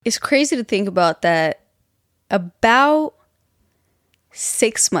It's crazy to think about that. About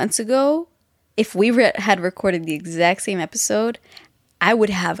 6 months ago, if we had recorded the exact same episode, I would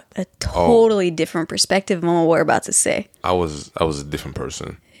have a totally different perspective on what we're about to say. I was a different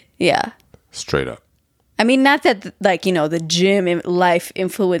person. Yeah. Straight up. I mean, not that, like, you know, the gym life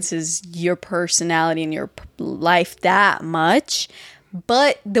influences your personality and your life that much,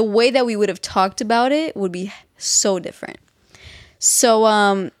 but the way that we would have talked about it would be so different.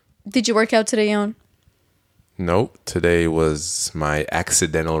 So, did you work out today, Yon? Nope. Today was my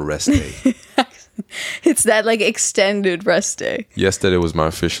accidental rest day. It's that, like, extended rest day. Yesterday was my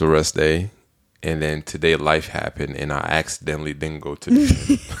official rest day. And then today life happened and I accidentally didn't go to the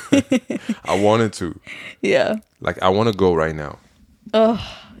gym. I wanted to. Yeah. Like, I want to go right now. Oh,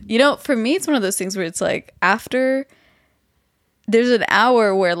 you know, for me, it's one of those things where it's like after, there's an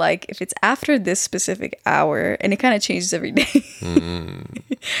hour where, like, if it's after this specific hour, and it kind of changes every day.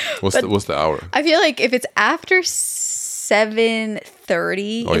 What's the hour? I feel like if it's after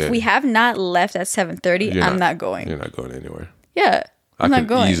 7:30, if we have not left at 7:30, I'm not going. You're not going anywhere. Yeah. I'm not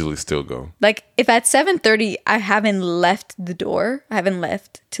going. I could easily still go. Like, if at 7:30 I haven't left the door, I haven't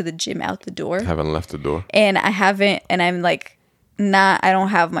left to the gym out the door. Haven't left the door. And I'm like, I don't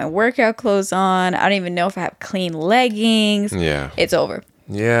have my workout clothes on. I don't even know if I have clean leggings. Yeah. It's over.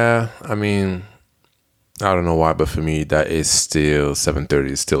 Yeah. I mean, I don't know why, but for me, that is still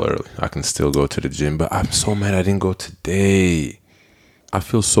 7:30 is still early. I can still go to the gym, but I'm so mad I didn't go today. I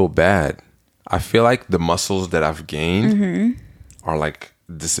feel so bad. I feel like the muscles that I've gained are like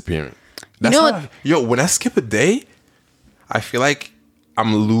disappearing. That's when I skip a day, I feel like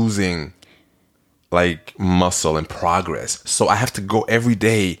I'm losing like muscle and progress. So I have to go every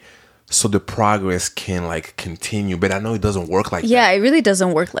day so the progress can like continue. But I know it doesn't work like that. Yeah, it really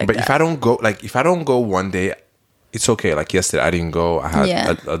doesn't work like that. But if I don't go one day, it's okay. Like yesterday, I didn't go. I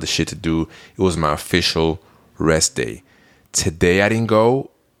had other shit to do. It was my official rest day. Today, I didn't go.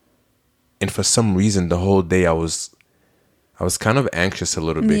 And for some reason, the whole day I was kind of anxious a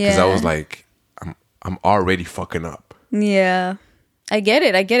little bit because I was like, I'm already fucking up. Yeah, I get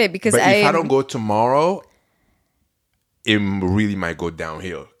it because if I don't go tomorrow, it really might go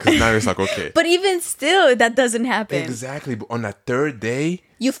downhill because now it's like, okay. But even still, that doesn't happen. Exactly. But on that third day,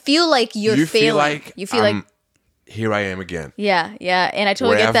 you feel like you're failing. You feel like here I am again. Yeah, and I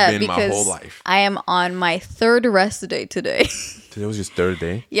totally get that because my whole life. I am on my third rest day today. Today was your third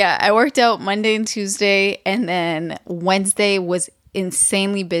day? Yeah, I worked out Monday and Tuesday, and then Wednesday was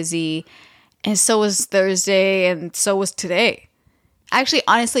insanely busy, and so was Thursday, and so was today. Actually,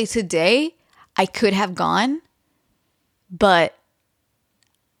 honestly, today I could have gone, but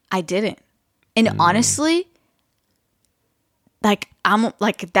I didn't. And honestly, like, I'm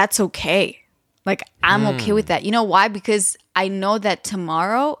like, that's okay. Like, I'm okay with that. You know why? Because I know that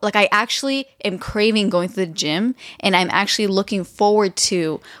tomorrow, like, I actually am craving going to the gym, and I'm actually looking forward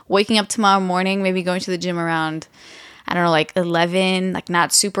to waking up tomorrow morning, maybe going to the gym around, I don't know, like 11, like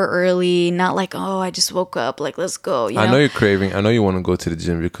not super early, not like, oh, I just woke up, like, let's go. You know? I know you're craving. I know you want to go to the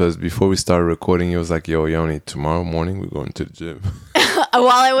gym because before we started recording, you was like, yo, Yoni, tomorrow morning we're going to the gym. while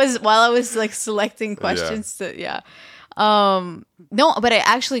I was like selecting questions no, but I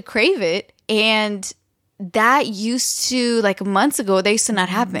actually crave it. And that used to, like, months ago, that used to not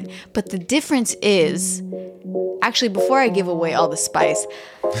happen. But the difference is, actually, before I give away all the spice,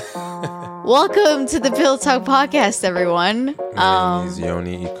 welcome to the Pill Talk Podcast, everyone. My name is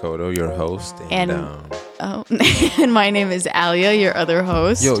Yoni Ikoto, your host. And and my name is Alia, your other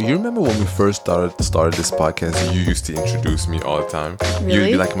host. Yo, you remember when we first started this podcast, you used to introduce me all the time? Really?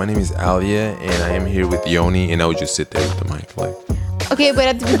 You'd be like, my name is Alia, and I am here with Yoni, and I would just sit there with the mic, like... Okay, but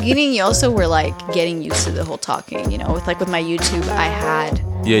at the beginning, you also were, like, getting used to the whole talking, you know? With my YouTube, I had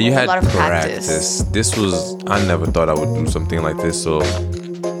you had a lot of practice. This was... I never thought I would do something like this, so...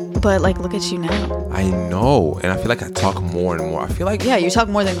 But, like, look at you now. I know, and I feel like I talk more and more. I feel like... Yeah, you talk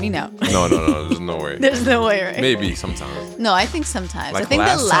more than me now. No, there's no way. There's no way, right? Maybe sometimes. No, I think sometimes. Like I think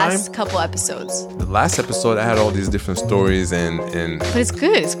the last time, couple episodes. The last episode, I had all these different stories and... But it's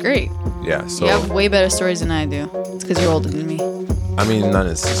good. It's great. Yeah, so... You have way better stories than I do. It's because you're older than me. I mean, not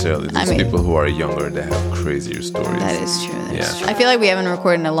necessarily. There's people who are younger that have crazier stories. That is true. That is true. Yeah. I feel like we haven't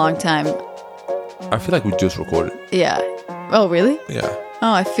recorded in a long time. I feel like we just recorded. Yeah. Oh, really? Yeah.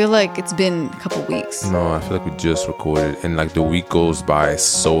 Oh, I feel like it's been a couple weeks. No, I feel like we just recorded. And like the week goes by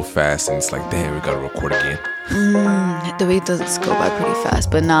so fast. And it's like, damn, we got to record again. The week does go by pretty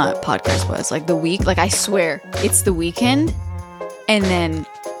fast. But not podcast-wise. Like the week, like I swear, it's the weekend. And then,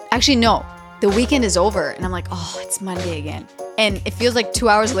 actually, no. The weekend is over. And I'm like, oh, it's Monday again. and it feels like 2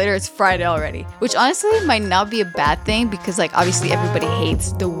 hours later it's Friday already, which honestly might not be a bad thing because like obviously everybody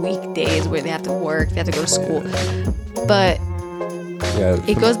hates the weekdays where they have to work, they have to go to school, but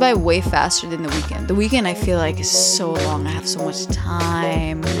it goes by way faster than the weekend. The weekend I feel like is so long. I have so much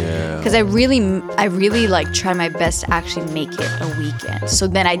time. Yeah. Because I really like try my best to actually make it a weekend. So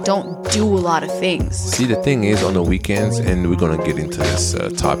then I don't do a lot of things. See, the thing is on the weekends, and we're gonna get into this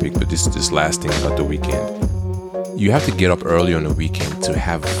topic, but this last thing about the weekend. You have to get up early on the weekend to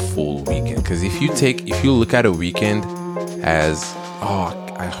have a full weekend. Because if you look at a weekend as,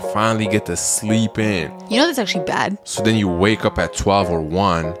 I finally get to sleep in. You know that's actually bad. So then you wake up at 12 or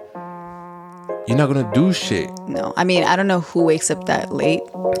 1. You're not going to do shit. No. I mean, I don't know who wakes up that late.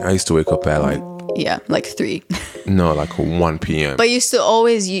 I used to wake up at like 3. No, like 1 p.m. But you used to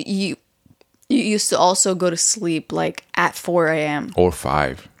always, you used to also go to sleep like at 4 a.m. Or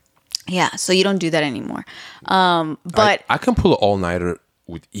 5. Yeah. So you don't do that anymore. But I can pull an all-nighter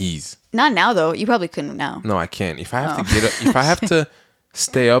with ease. Not now though. You probably couldn't now. No, I can't. If I have to get up, if I have to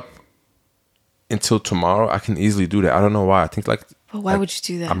stay up until tomorrow, I can easily do that. I don't know why. I think But why would you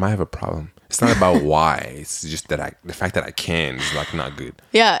do that? I might have a problem. It's not about why. It's just that the fact that I can is like not good.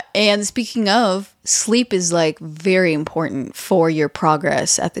 Yeah. And speaking of, sleep is like very important for your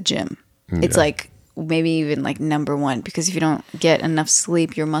progress at the gym. Yeah. It's like maybe even like number 1, because if you don't get enough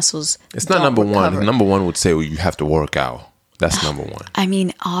sleep, your muscles It's not number recover. 1. Number 1 would say, well, you have to work out. That's number 1. I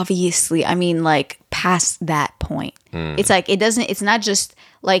mean, obviously, like past that point. It's like, it's not just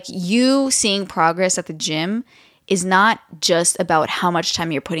like you seeing progress at the gym is not just about how much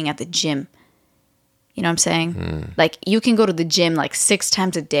time you're putting at the gym. You know what I'm saying? Like you can go to the gym like 6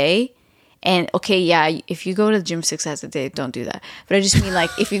 times a day. And okay, yeah, if you go to the gym 6 times a day, don't do that. But I just mean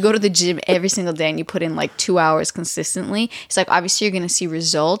like if you go to the gym every single day and you put in like 2 hours consistently, it's like obviously you're going to see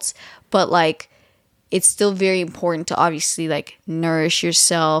results, but like it's still very important to obviously like nourish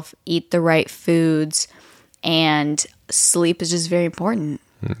yourself, eat the right foods, and sleep is just very important.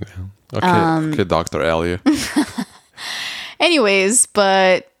 Okay, Dr. Elliot. Anyways,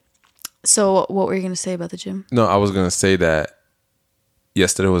 but so what were you going to say about the gym? No, I was going to say that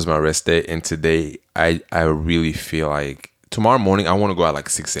yesterday was my rest day, and today I really feel like tomorrow morning I want to go at like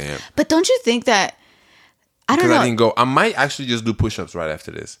 6 a.m. But don't you think that I don't know. Because I didn't go. I might actually just do push-ups right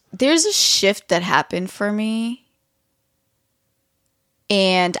after this. There's a shift that happened for me.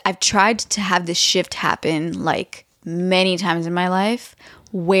 And I've tried to have this shift happen like many times in my life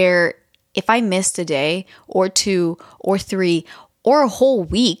where if I missed a day or 2 or 3 or a whole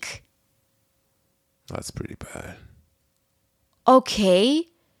week. That's pretty bad. Okay.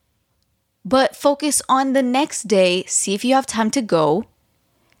 But focus on the next day. See if you have time to go.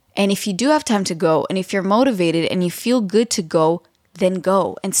 And if you do have time to go, and if you're motivated and you feel good to go, then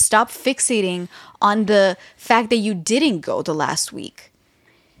go. And stop fixating on the fact that you didn't go the last week.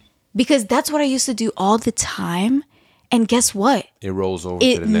 Because that's what I used to do all the time. And guess what? It rolls over to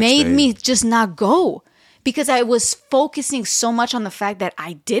the next day. It made me just not go. Because I was focusing so much on the fact that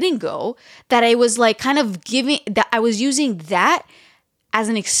I didn't go, that I was like kind of I was using that as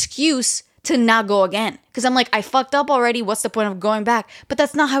an excuse to not go again. Because I'm like, I fucked up already. What's the point of going back? But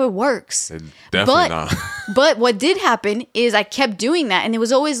that's not how it works. Definitely not. But what did happen is I kept doing that. And it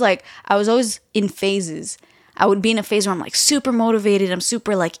was always like, I was always in phases. I would be in a phase where I'm like super motivated. I'm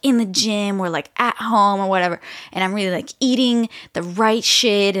super like in the gym or like at home or whatever. And I'm really like eating the right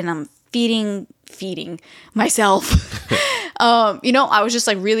shit. And I'm feeding myself. I was just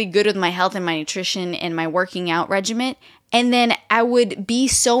like really good with my health and my nutrition and my working out regimen. And then I would be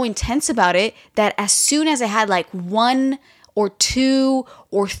so intense about it that as soon as I had like 1 or 2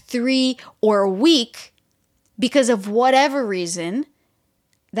 or 3 or a week, because of whatever reason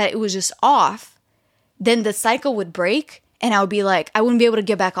that it was just off, then the cycle would break and I would be like, I wouldn't be able to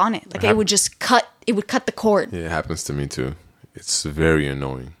get back on it. Like it would cut the cord. Yeah, it happens to me too. It's very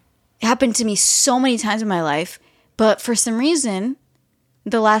annoying. It happened to me so many times in my life, but for some reason,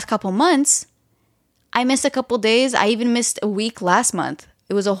 the last couple months, I missed a couple days. I even missed a week last month.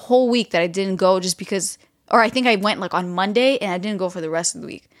 It was a whole week that I didn't go just because, or I think I went like on Monday and I didn't go for the rest of the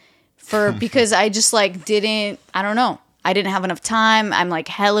week because I just like didn't, I don't know. I didn't have enough time. I'm like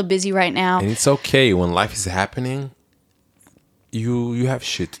hella busy right now. And it's okay when life is happening. You have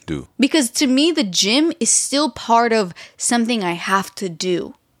shit to do. Because to me, the gym is still part of something I have to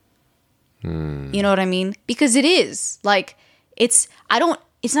do. You know what I mean? Because it is like, it's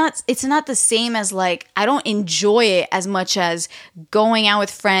not the same as like, I don't enjoy it as much as going out with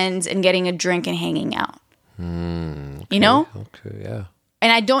friends and getting a drink and hanging out. Okay, you know? Okay, yeah.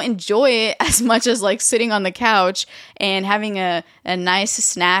 And I don't enjoy it as much as like sitting on the couch and having a nice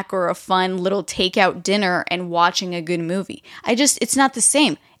snack or a fun little takeout dinner and watching a good movie. It's not the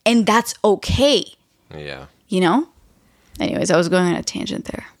same. And that's okay. Yeah. You know? Anyways, I was going on a tangent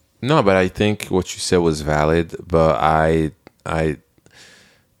there. No, but I think what you said was valid. But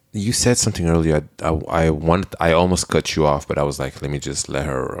you said something earlier. I almost cut you off, but I was like, let me just let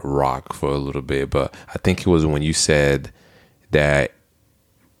her rock for a little bit. But I think it was when you said that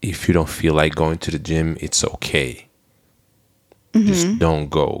if you don't feel like going to the gym, it's okay. Just don't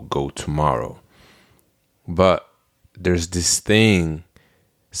go. Go tomorrow. But there's this thing.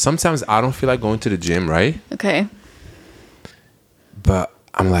 Sometimes I don't feel like going to the gym, right? Okay. But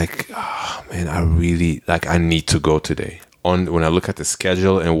I'm like, oh, man, I need to go today. When I look at the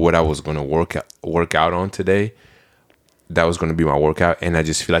schedule and what I was going to work out on today, that was going to be my workout. And I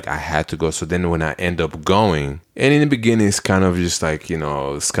just feel like I had to go. So then when I end up going, and in the beginning, it's kind of just like,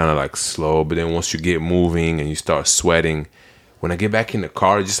 it's kind of like slow. But then once you get moving and you start sweating, when I get back in the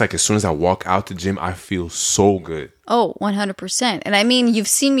car, just like as soon as I walk out the gym, I feel so good. Oh, 100%. And I mean, you've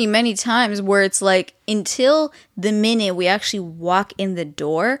seen me many times where it's like until the minute we actually walk in the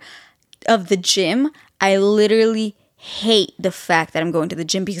door of the gym, I literally hate the fact that I'm going to the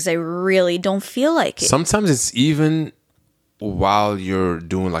gym because I really don't feel like it. Sometimes it's even while you're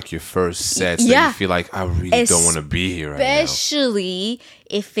doing like your first sets that you feel like I really don't want to be here right now. Especially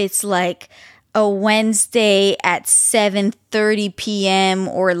if it's like a Wednesday at 7:30 p.m.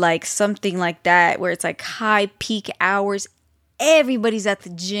 or like something like that where it's like high peak hours. Everybody's at the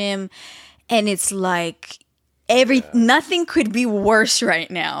gym and it's like nothing could be worse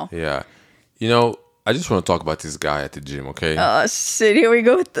right now. Yeah. I just want to talk about this guy at the gym, okay? Oh shit, here we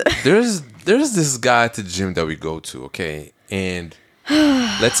go with There's this guy at the gym that we go to, okay? And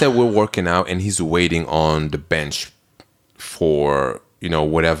let's say we're working out and he's waiting on the bench for,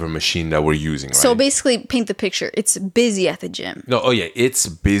 whatever machine that we're using, right? So basically, paint the picture. It's busy at the gym. No, oh yeah, it's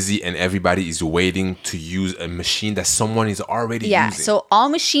busy and everybody is waiting to use a machine that someone is already using. Yeah, so all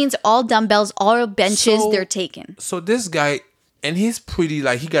machines, all dumbbells, all benches, they're taken. So this guy, and he's pretty,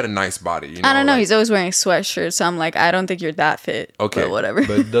 like, he got a nice body. I don't know. He's always wearing a sweatshirt, so I'm like, I don't think you're that fit. Okay, but whatever.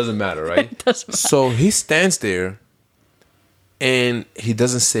 But it doesn't matter, right? It doesn't matter. So he stands there, and he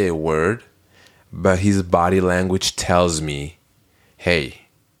doesn't say a word, but his body language tells me, hey,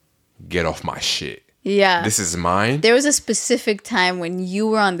 get off my shit. Yeah. This is mine. There was a specific time when you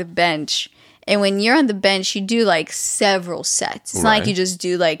were on the bench. And when you're on the bench, you do like several sets. It's not like you just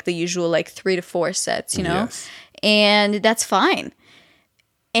do like the usual like 3 to 4 sets, Yes. And that's fine.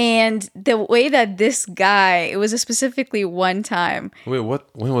 And the way that this guy, it was specifically one time. Wait, what?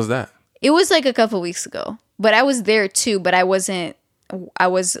 When was that? It was like a couple weeks ago. But I was there too, but I was in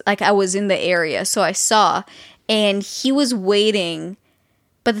the area. So I saw, and he was waiting.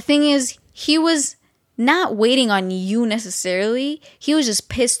 But the thing is, he was not waiting on you necessarily. He was just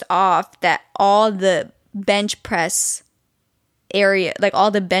pissed off that all the bench press area, like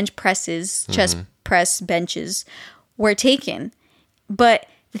all the bench presses, chest press benches were taken. But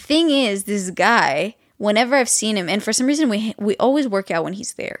the thing is, this guy, whenever I've seen him, and for some reason we always work out when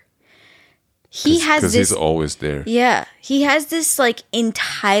he's there. Because he's always there. Yeah. He has this like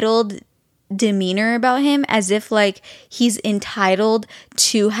entitled demeanor about him, as if like he's entitled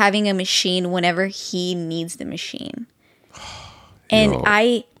to having a machine whenever he needs the machine. And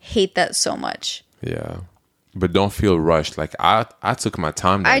I hate that so much. Yeah. But don't feel rushed. Like I took my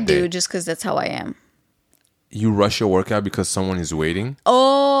time that day. I do, just because that's how I am. You rush your workout because someone is waiting?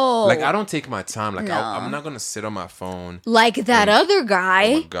 Oh. Like, I don't take my time. Like, No. I'm not going to sit on my phone. Like that other guy.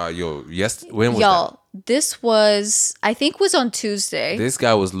 Oh, my God. When was that? This was, I think was on Tuesday. This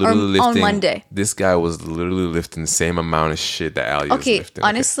guy was literally lifting. On Monday. This guy was literally lifting the same amount of shit that Ali was lifting.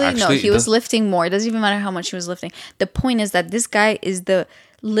 Honestly, no, he was lifting more. It doesn't even matter how much he was lifting. The point is that this guy is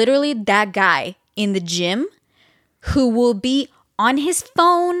literally that guy in the gym who will be on his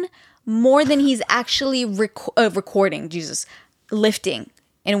phone more than he's actually recording, lifting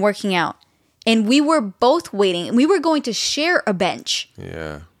and working out. And we were both waiting. And we were going to share a bench.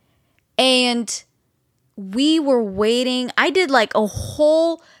 Yeah. And we were waiting. I did like a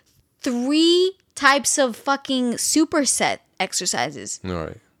whole 3 types of fucking superset exercises. All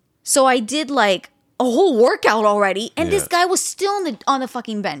right. So I did like a whole workout already. And this guy was still on the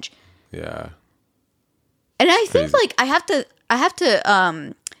fucking bench. Yeah. And I think like I have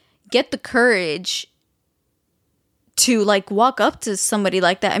to get the courage to like walk up to somebody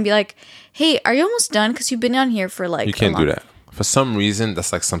like that and be like, hey, are you almost done? Because you've been on here for like You can't do that. For some reason,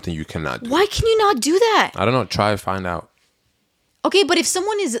 that's like something you cannot do. Why can you not do that? I don't know. Try and find out. Okay, but if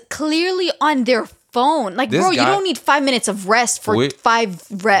someone is clearly on their phone. Like, This bro, you guy- don't need 5 minutes of rest for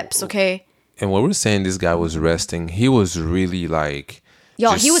 5 reps, okay? And when we're saying this guy was resting, he was really like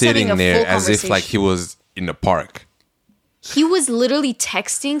Yo, just he was sitting having a there full as if like conversation. he was in the park. He was literally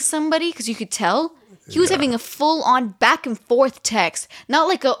texting somebody because you could tell. He was having a full-on back and forth text. Not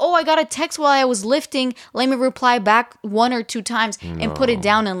like I got a text while I was lifting. Let me reply back 1 or 2 times and put it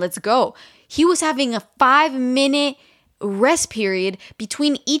down and let's go. He was having a 5-minute rest period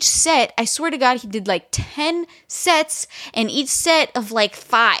between each set. I swear to God, he did like 10 sets and each set of like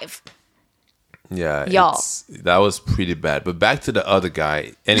 5. Yeah, Y'all. that was pretty bad. But back to the other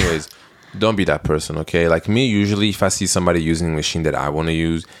guy. Anyways, don't be that person, okay? Like me, usually if I see somebody using a machine that I want to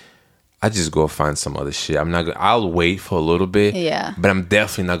use, I just go find some other shit. I'll wait for a little bit. Yeah. But I'm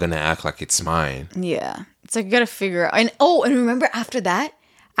definitely not gonna act like it's mine. Yeah. It's like you gotta figure out. And remember after that,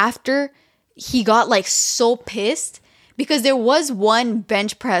 after he got like so pissed because there was one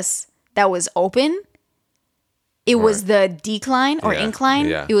bench press that was open. It was the decline or incline.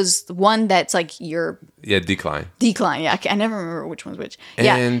 Yeah. It was one that's like your Decline. decline. Yeah, I never remember which one's which. And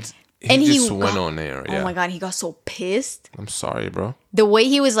Yeah. he just went on there. Yeah. Oh my God, he got so pissed. I'm sorry, bro. The way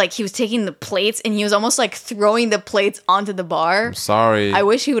he was taking the plates and he was almost like throwing the plates onto the bar. I'm sorry. I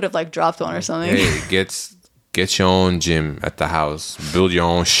wish he would have like dropped one or something. Hey, get your own gym at the house. Build your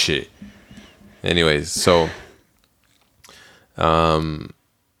own shit. Anyways, so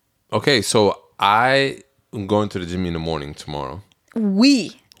okay, so I am going to the gym in the morning tomorrow.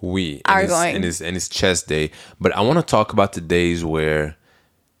 We are going. And it's chest day. But I want to talk about the days where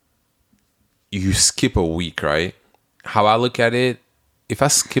you skip a week, right? How I look at it, if I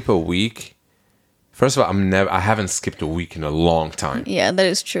skip a week, first of all, I haven't skipped a week in a long time. Yeah, that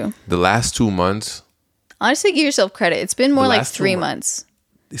is true. The last 2 months, Honestly, give yourself credit. It's been more The like last 3 2 months.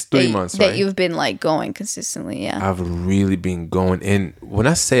 it's 3 months, right? That you've been like going consistently, yeah. I've really been going. And when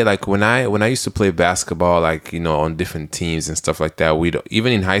I say like when I used to play basketball, like, on different teams and stuff like that,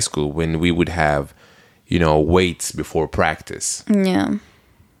 even in high school when we would have, weights before practice. Yeah.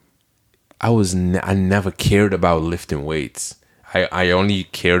 I never cared about lifting weights. I only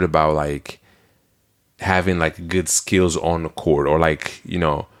cared about like having like good skills on the court or like,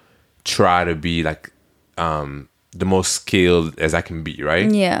 try to be like the most skilled as I can be,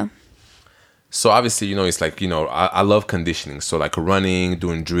 right? Yeah. So obviously, it's like, I love conditioning. So like running,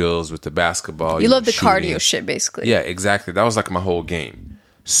 doing drills with the basketball. You love the shooting. cardio shit, basically. Yeah, exactly. That was like my whole game.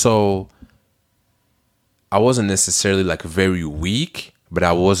 So I wasn't necessarily like very weak, but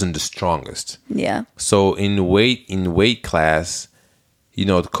I wasn't the strongest. Yeah. So in weight class,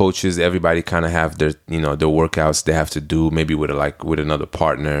 the coaches, everybody kind of have their, their workouts they have to do, maybe with another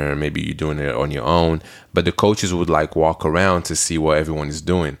partner, maybe you're doing it on your own. But the coaches would like walk around to see what everyone is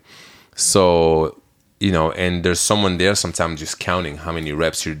doing. So, and there's someone there sometimes just counting how many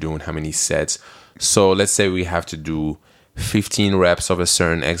reps you're doing, how many sets. So let's say we have to do 15 reps of a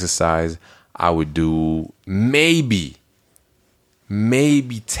certain exercise. I would do maybe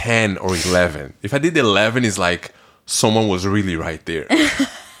 10 or 11. If I did 11, it's like someone was really right there.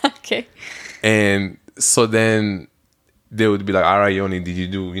 Okay. And so then they would be like, all right, Yoni, did you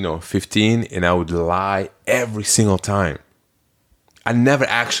do, 15? And I would lie every single time. I never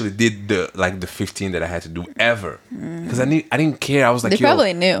actually did the 15 that I had to do ever. Because I didn't care. I was like, They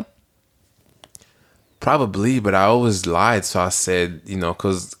probably knew. Probably, but I always lied. So I said,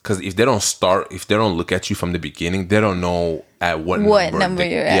 because if they don't look at you from the beginning, they don't know at what number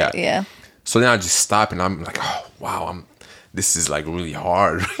you're at. Yeah. So then I just stop and I'm like, oh, wow, this is like really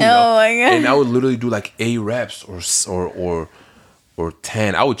hard. Oh my God. And I would literally do like 8 reps or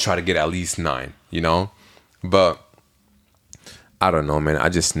 10. I would try to get at least 9, but I don't know, man. I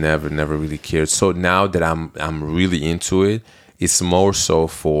just never really cared. So now that I'm really into it, it's more so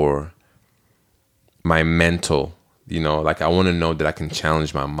for my mental, like I want to know that I can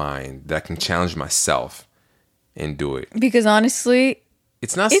challenge my mind, that I can challenge myself and do it. Because honestly,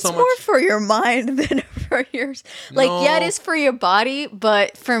 it's not it's so much more for your mind than for yours. Like, No. yeah, it is for your body,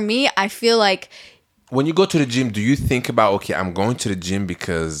 but for me, I feel like when you go to the gym, do you think about, okay, I'm going to the gym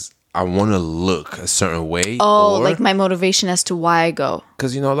because I want to look a certain way? like my motivation as to why I go.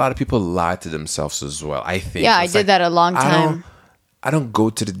 Because, a lot of people lie to themselves as well, I think. Yeah, I It's did like, that a long time. I don't go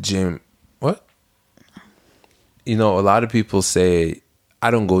to the gym. What? A lot of people say,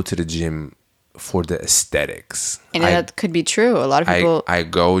 I don't go to the gym for the aesthetics. And that could be true. A lot of people. I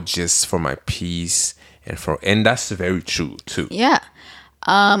go just for my peace and that's very true too. Yeah.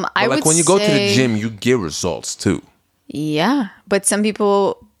 I But would like when you go to the say- gym, you get results too. Yeah, but some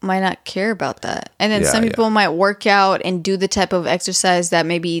people might not care about that. And then Yeah, some yeah. people might work out and do the type of exercise that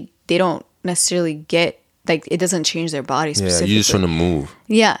maybe they don't necessarily get like it doesn't change their body Yeah, specifically. you just want to move.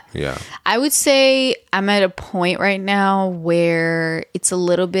 Yeah. Yeah. I would say I'm at a point right now where it's a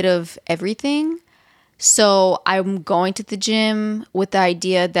little bit of everything. So I'm going to the gym with the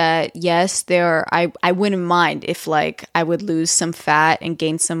idea that yes, I wouldn't mind if like I would lose some fat and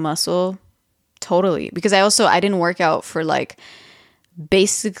gain some muscle. Totally. Because I didn't work out for like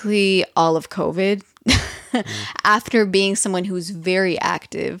basically all of COVID after being someone who's very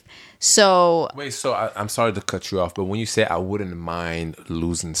active. So Wait, so I'm sorry to cut you off, but when you say I wouldn't mind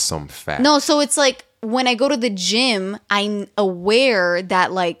losing some fat. no, so it's like when I go to the gym, I'm aware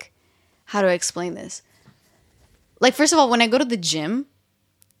that like, how do I explain this? Like, first of all, when I go to the gym,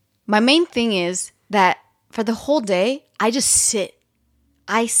 my main thing is that for the whole day, I just sit.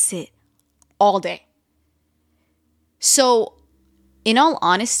 I sit all day. So, in all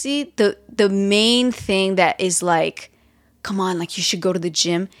honesty, the main thing that is like, come on, like you should go to the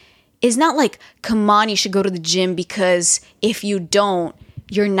gym, is not like, come on, you should go to the gym because if you don't,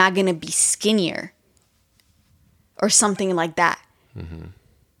 you're not going to be skinnier or something like that. Mm-hmm.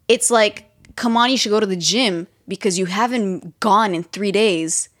 It's like, come on, you should go to the gym because you haven't gone in 3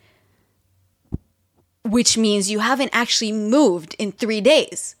 days, which means you haven't actually moved in 3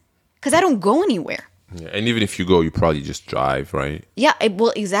 days because I don't go anywhere. Yeah, and even if you go, you probably just drive, right? Yeah,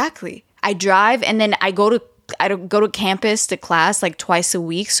 well, exactly. I drive and then I go to campus to class like twice a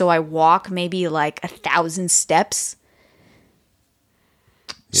week. So I walk maybe like 1,000 steps.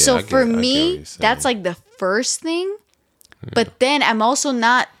 Yeah, so I for get what me, you're saying. that's like the first thing. But then I'm also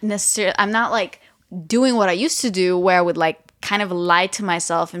not necessarily, I'm not like doing what I used to do where I would like kind of lie to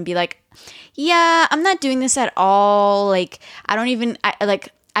myself and be like, yeah, I'm not doing this at all. Like, I don't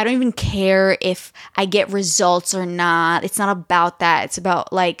even care if I get results or not. It's not about that. It's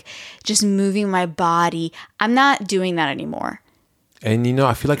about like just moving my body. I'm not doing that anymore. And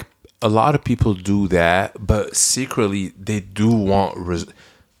I feel like a lot of people do that, but secretly they do want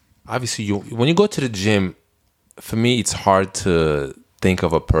obviously when you go to the gym, for me it's hard to think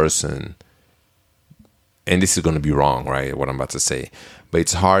of a person, and this is going to be wrong, right, what I'm about to say, but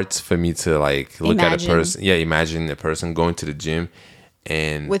it's hard for me to like look at a person. Yeah, imagine a person going to the gym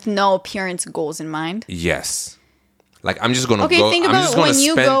and with no appearance goals in mind. Yes. Like I'm just gonna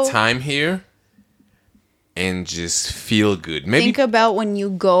spend time here and just feel good. Maybe think about when you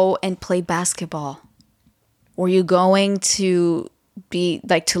go and play basketball. Were you going to be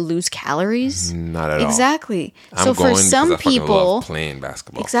like to lose calories? Not at all. Exactly. I'm so going for some because I fucking people, love playing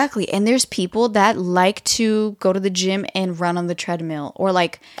basketball. exactly, and there's people that like to go to the gym and run on the treadmill or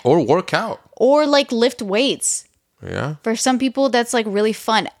work out or like lift weights. Yeah. For some people, that's like really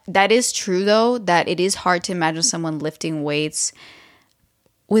fun. That is true, though, that it is hard to imagine someone lifting weights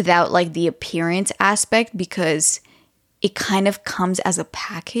without like the appearance aspect because it kind of comes as a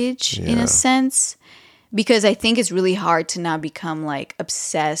package in a sense. Because I think it's really hard to not become like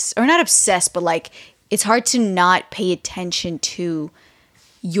obsessed, or not obsessed, but like it's hard to not pay attention to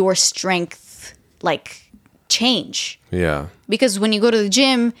your strength, like change. Yeah. Because when you go to the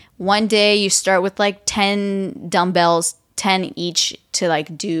gym, one day you start with like 10 dumbbells, 10 each to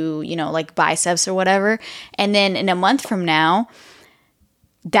like do, like biceps or whatever. And then in a month from now,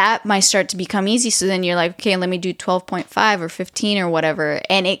 that might start to become easy. So then you're like, okay, let me do 12.5 or 15 or whatever.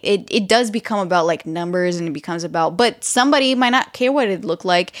 And it does become about like numbers, and it becomes about, but somebody might not care what it looked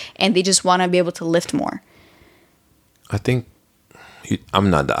like and they just want to be able to lift more. I think I'm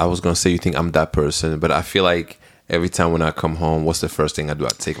not that. I was going to say you think I'm that person, but I feel like every time when I come home, what's the first thing I do? I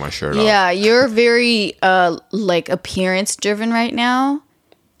take my shirt off. Yeah, you're very like appearance driven right now.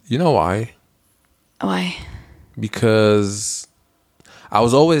 You know why? Why? Because I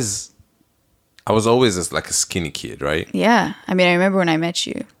was always just like a skinny kid, right? Yeah. I mean, I remember when I met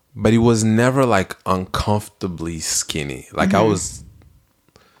you. But it was never like uncomfortably skinny. Like I was,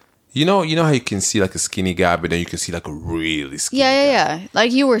 you know how you can see like a skinny guy, but then you can see like a really skinny guy. Yeah.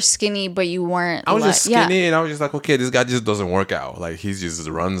 Like you were skinny, but you weren't. I was just skinny, and I was just like, okay, this guy just doesn't work out. Like he just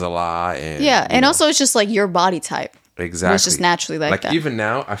runs a lot, and and also it's just like your body type. Exactly. It's just naturally like that. Even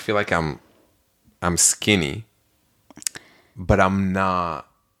now, I feel like I'm skinny, but I'm not.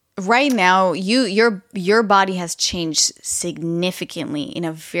 Right now, your body has changed significantly in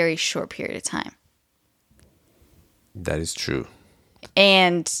a very short period of time. That is true.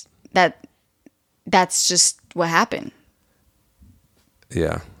 And that's just what happened.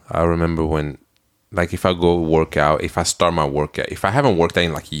 Yeah. I remember when, like, if I go work out, if I start my workout, if I haven't worked out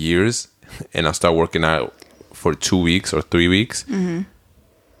in like years and I start working out for 2 weeks or 3 weeks, and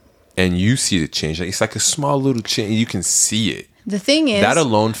you see the change, like, it's like a small little change, you can see it. The thing is, that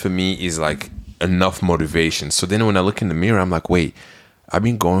alone for me is like enough motivation. So then when I look in the mirror, I'm like, wait, I've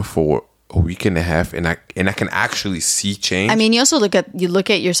been going for a week and a half, and I can actually see change. I mean, you also look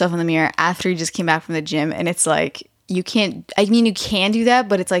at yourself in the mirror after you just came back from the gym, and it's like you can't. I mean, you can do that,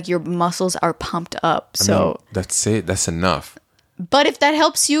 but it's like your muscles are pumped up. So I mean, that's it. That's enough. But if that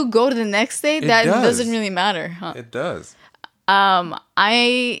helps you go to the next day, that doesn't really matter, huh? It does.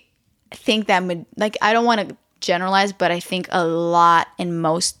 I think that like I don't want to generalize, but I think a lot and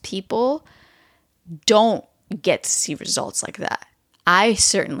most people don't get to see results like that. I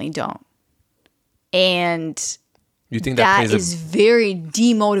certainly don't. And you think that is very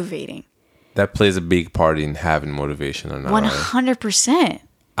demotivating. That plays a big part in having motivation or not? 100%.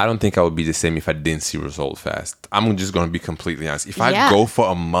 I don't think I would be the same if I didn't see results fast. I'm just going to be completely honest. If I go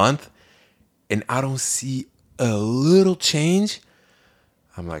for a month and I don't see a little change,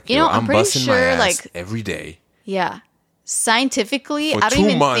 I'm like, I'm pretty busting my ass like every day. Yeah. Scientifically, for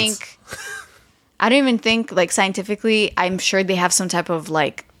 2 months. I don't even think like scientifically, I'm sure they have some type of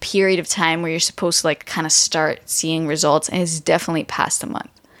like period of time where you're supposed to like kind of start seeing results, and it's definitely past a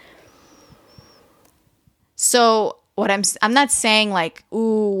month. So what I'm not saying like,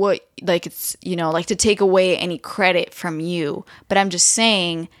 ooh, what, like it's, like to take away any credit from you, but I'm just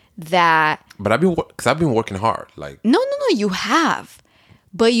saying that. But I've been working hard. Like, no, you have,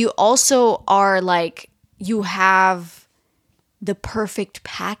 but you also are like, you have the perfect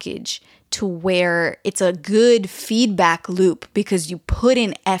package to where it's a good feedback loop because you put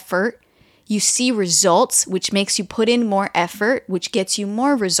in effort, you see results, which makes you put in more effort, which gets you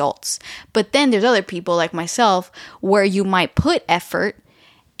more results. But then there's other people like myself where you might put effort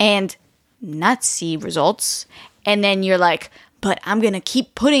and not see results. And then you're like, but I'm going to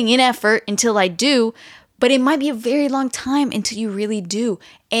keep putting in effort until I do. But it might be a very long time until you really do.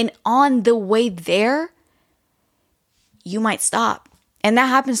 And on the way there, you might stop. And that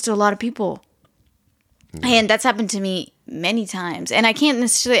happens to a lot of people. Yeah. And that's happened to me many times. And I wouldn't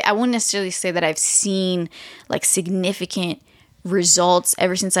necessarily say that I've seen like significant results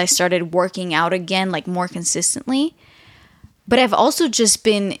ever since I started working out again, like more consistently. But I've also just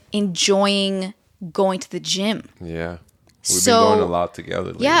been enjoying going to the gym. Yeah. We've been going a lot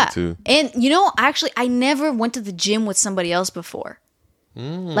together lately too. And actually I never went to the gym with somebody else before.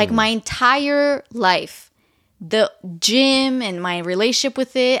 Like my entire life. The gym and my relationship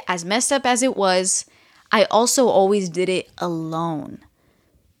with it, as messed up as it was, I also always did it alone.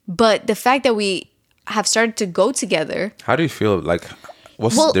 But the fact that we have started to go together. How do you feel? Like,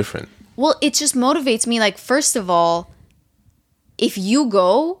 what's different? Well, it just motivates me. Like, first of all, if you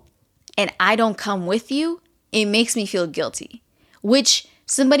go and I don't come with you, it makes me feel guilty. Which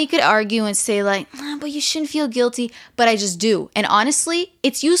somebody could argue and say like, but you shouldn't feel guilty. But I just do. And honestly,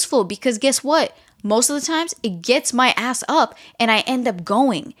 it's useful because guess what? Most of the times, it gets my ass up and I end up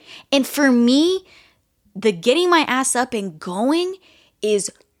going. And for me, the getting my ass up and going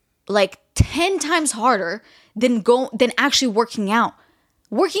is like 10 times harder than actually working out.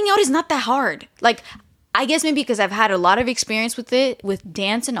 Working out is not that hard. Like, I guess maybe because I've had a lot of experience with it, with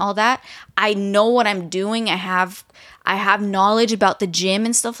dance and all that. I know what I'm doing. I have knowledge about the gym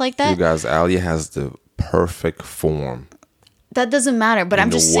and stuff like that. You guys, Alia has the perfect form. That doesn't matter, but I'm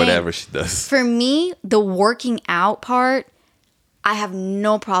just saying. Whatever she does. For me, the working out part, I have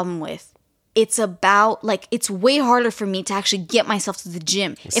no problem with. It's about, like, it's way harder for me to actually get myself to the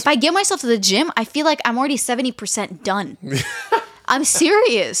gym. If I get myself to the gym, I feel like I'm already 70% done. I'm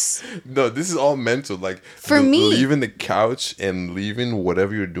serious. No, this is all mental. Like, for me, leaving the couch and leaving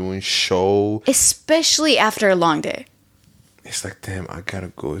whatever you're doing, show. Especially after a long day. It's like, damn, I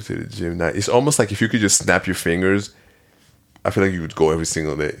gotta go to the gym now. It's almost like if you could just snap your fingers, I feel like you would go every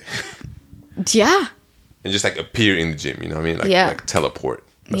single day. Yeah. And just like appear in the gym, you know what I mean? Like teleport.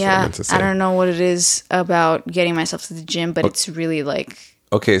 That's what I meant to say. I don't know what it is about getting myself to the gym, but it's really like.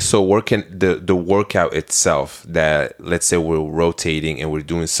 Okay, so the workout itself, that let's say we're rotating and we're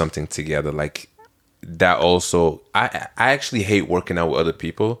doing something together, like that also, I actually hate working out with other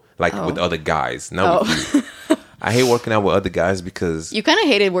people, like with other guys, not with you. I hate working out with other guys because. You kind of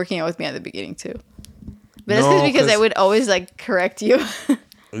hated working out with me at the beginning too. But that's because I would always like correct you.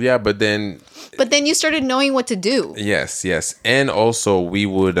 Yeah, but then you started knowing what to do. Yes. And also we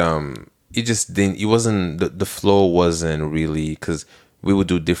would it wasn't the flow wasn't really, because we would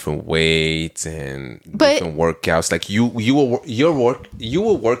do different weights and different workouts. Like you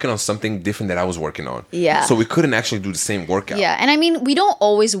were working on something different that I was working on. Yeah. So we couldn't actually do the same workout. Yeah, and I mean, we don't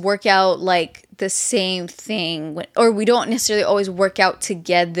always work out like the same thing, or we don't necessarily always work out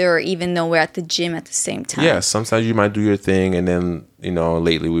together, even though we're at the gym at the same time. Yeah, sometimes you might do your thing, and then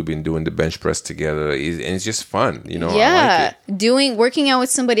lately we've been doing the bench press together, and it's just fun. Yeah, I like it. Working out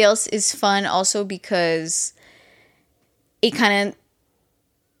with somebody else is fun, also because it kind of.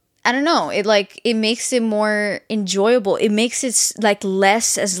 I don't know. It makes it more enjoyable. It makes it like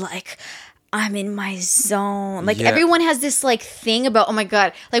less as like I'm in my zone. Like everyone has this like thing about, oh my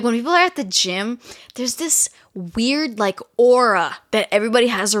God, like when people are at the gym, there's this weird like aura that everybody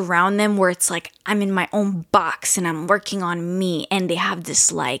has around them where it's like I'm in my own box and I'm working on me, and they have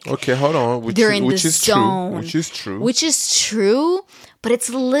this like, okay, hold on, which is true, which is true, but it's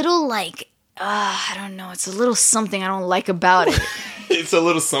a little like I don't know, it's a little something I don't like about it. It's a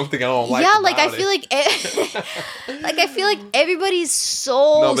little something I don't like. Yeah, like I feel like, like I feel like everybody's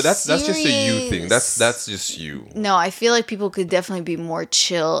so. No, but that's serious. just a you thing. That's just you. No, I feel like people could definitely be more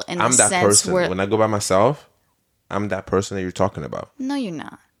chill in I'm the that sense person. where When I go by myself, I'm that person that you're talking about. no, you're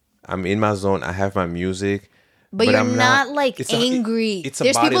not. I'm in my zone. I have my music. But you're I'm not like angry.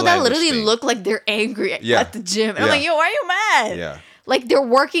 There's people that literally look like they're angry at the gym, and I'm like, yo, why are you mad? Yeah. Like they're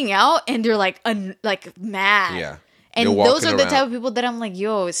working out and they're like mad. Yeah. And those are the type of people that I'm like,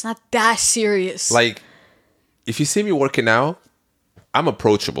 yo, it's not that serious. Like, if you see me working out, I'm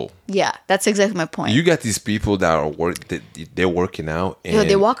approachable. Yeah, that's exactly my point. You got these people that are they're working out, and yo,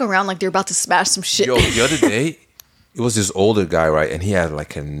 they walk around like they're about to smash some shit. Yo, the other day, it was this older guy, right? And he had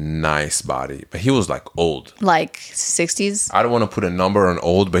like a nice body, but he was like old. Like 60s? I don't want to put a number on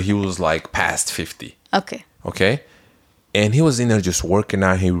old, but he was like past 50. Okay? And he was in there just working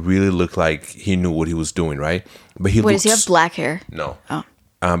out. He really looked like he knew what he was doing, right? But Wait, does he have black hair? No. Oh.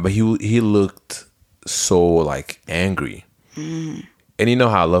 But he looked so like angry. And you know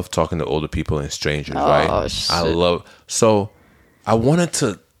how I love talking to older people and strangers, right? Shit. So I wanted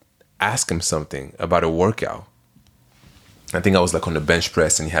to ask him something about a workout. I think I was like on the bench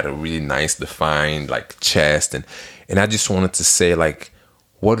press, and he had a really nice defined like chest, and I just wanted to say like,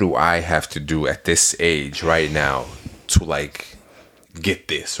 what do I have to do at this age right now to like get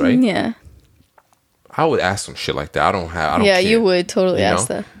this, right? Yeah. I would ask some shit like that. I don't care. You would totally ask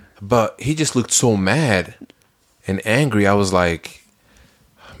that. But he just looked so mad and angry. I was like,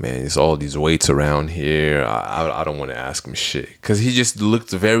 man, there's all these weights around here. I don't want to ask him shit, because he just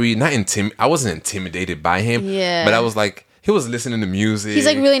looked very I wasn't intimidated by him. Yeah. But I was like, he was listening to music. He's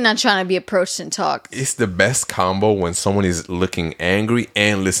like really not trying to be approached and talked. It's the best combo when someone is looking angry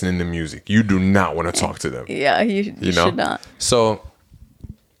and listening to music. You do not want to talk to them. Yeah, you know? Should not. So,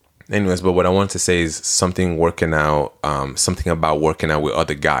 anyways, but what I want to say is something about working out with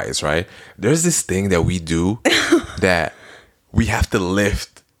other guys, right? There's this thing that we do that we have to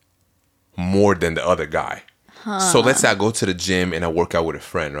lift more than the other guy. So let's say I go to the gym and I work out with a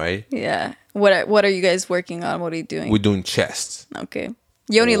friend, right? Yeah. What are you guys working on? What are you doing? We're doing chest. Okay.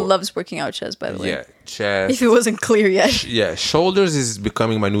 Yoni loves working out chest, by the way. Yeah, chest. If it wasn't clear yet. Yeah, shoulders is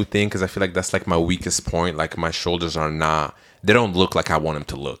becoming my new thing, because I feel like that's like my weakest point. Like my shoulders they don't look like I want them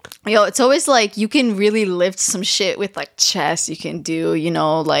to look. Yo, it's always like you can really lift some shit with like chest. You can do,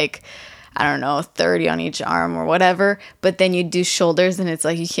 like, I don't know, 30 on each arm or whatever. But then you do shoulders and it's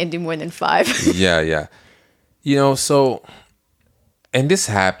like you can't do more than 5. Yeah. So, and this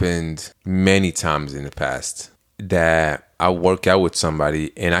happened many times in the past, that I work out with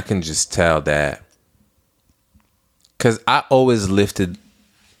somebody and I can just tell that, because I always lifted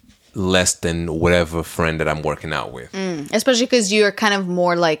less than whatever friend that I'm working out with. Especially because you're kind of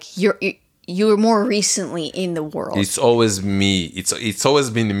more like, you were more recently in the world. It's always me. It's always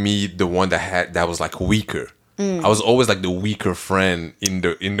been me, the one that was like weaker. I was always like the weaker friend in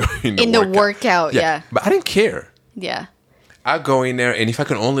the workout. Yeah. But I didn't care. Yeah. I go in there, and if I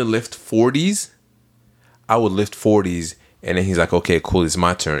can only lift 40s, I would lift 40s, and then he's like, okay, cool, it's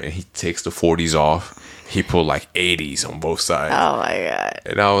my turn, and he takes the 40s off. He pulled like 80s on both sides. Oh my God.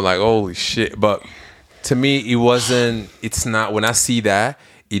 And I was like, holy shit. But to me, it's not, when I see that,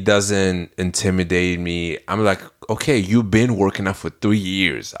 it doesn't intimidate me. I'm like, okay, you've been working out for 3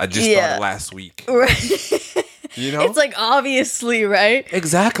 years. I just started last week. Right. It's like, obviously, right?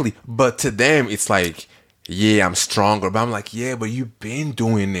 Exactly. But to them, it's like, yeah, I'm stronger. But I'm like, yeah, but you've been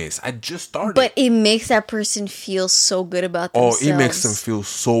doing this. I just started. But it makes that person feel so good about themselves. Oh, it makes them feel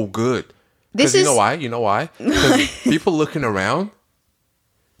so good. Because you know why? Because people looking around,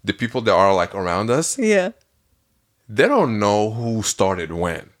 the people that are like around us, they don't know who started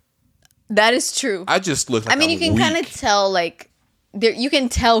when. That is true. I just look like, you can kind of tell, like, you can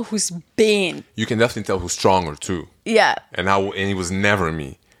tell who's been. You can definitely tell who's stronger too. Yeah. And it was never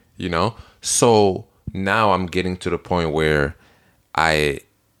me, So now I'm getting to the point where I'm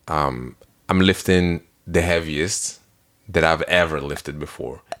lifting the heaviest that I've ever lifted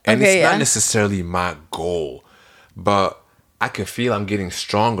before. And it's not necessarily my goal, but I can feel I'm getting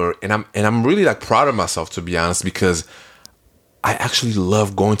stronger, and I'm really like proud of myself, to be honest, because I actually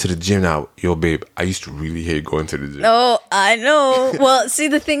love going to the gym now. Yo, babe, I used to really hate going to the gym. Oh, I know. Well, see,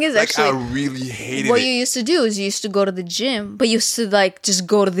 the thing is, Like, I actually, really hated what it. you used to do is you used to go to the gym, but you used to like just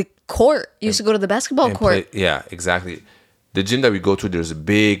go to the court. You used to go to the basketball court. Yeah, exactly. The gym that we go to, there's a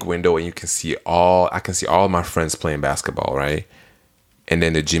big window and you can see I can see all my friends playing basketball, right? And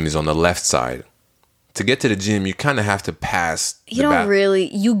then the gym is on the left side. To get to the gym, you kind of have to pass. You don't really.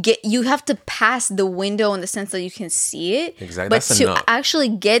 You have to pass the window in the sense that you can see it. Exactly. But That's to enough. actually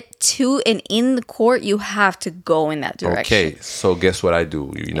get to and in the court, you have to go in that direction. Okay, so guess what I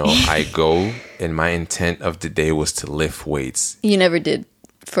do? You know, I go and my intent of the day was to lift weights. You never did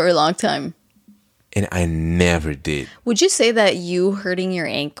for a long time. And I never did. Would you say that you hurting your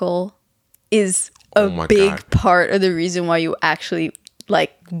ankle is a my big God. part of the reason why you actually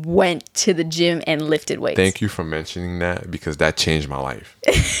like went to the gym and lifted weights? Thank you for mentioning that because that changed my life.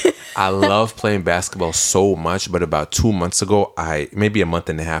 I love playing basketball so much, but about 2 months ago, maybe a month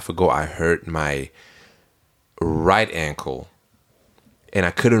and a half ago, I hurt my right ankle and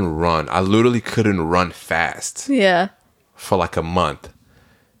I couldn't run. I literally couldn't run fast Yeah. for like a month.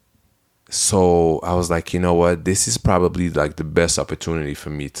 So I was like, you know what? This is probably like the best opportunity for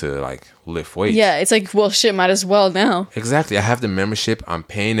me to like lift weights. Yeah, it's like, well, shit, might as well now. Exactly. I have the membership. I'm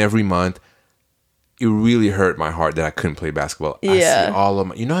paying every month. It really hurt my heart that I couldn't play basketball. Yeah. I see all of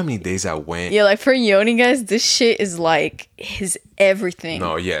my, you know how many days I went? Yeah, like for Yoni guys, this shit is like his everything.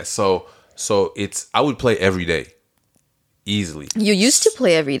 No, yeah. So I would play every day. Easily. You used to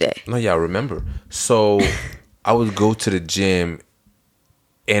play every day. No, yeah, I remember. So I would go to the gym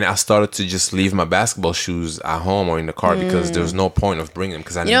and I started to just leave my basketball shoes at home or in the car because there was no point of bringing them.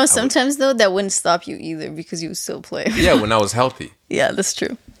 Because Sometimes though, that wouldn't stop you either because you would still play. Yeah, when I was healthy. Yeah, that's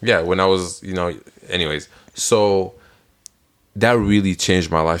true. Yeah, when I was, anyways. So that really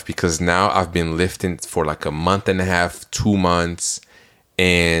changed my life because now I've been lifting for like a month and a half, 2 months,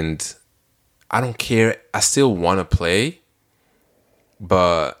 and I don't care. I still want to play,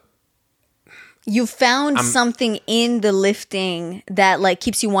 but you found something in the lifting that like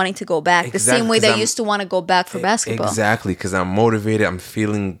keeps you wanting to go back the same way that you used to want to go back for basketball. Exactly, because I'm motivated. I'm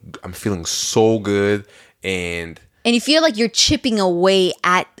feeling so good, and you feel like you're chipping away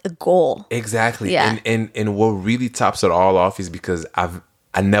at a goal. Exactly. Yeah. And what really tops it all off is because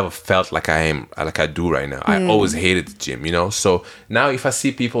I never felt like I do right now. I always hated the gym, So now if I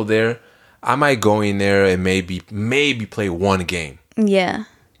see people there, I might go in there and maybe play one game. Yeah.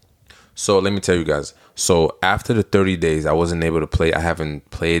 So let me tell you guys. So after the 30 days, I wasn't able to play. I haven't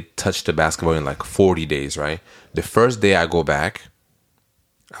touched the basketball in like 40 days, right? The first day I go back,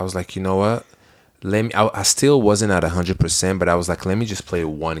 I was like, you know what? I still wasn't at 100%, but I was like, let me just play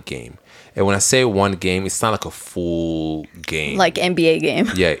one game. And when I say one game, it's not like a full game. Like NBA game.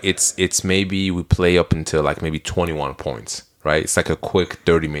 Yeah, it's maybe we play up until like maybe 21 points, right? It's like a quick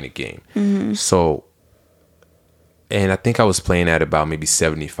 30-minute game. Mm-hmm. So, and I think I was playing at about maybe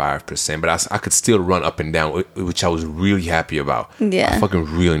 75%, but I could still run up and down, which I was really happy about. Yeah. I fucking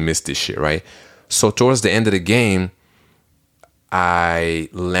really missed this shit, right? So towards the end of the game, I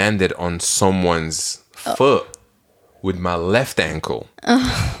landed on someone's foot with my left ankle.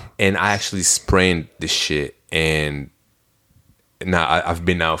 And I actually sprained the shit. And now I've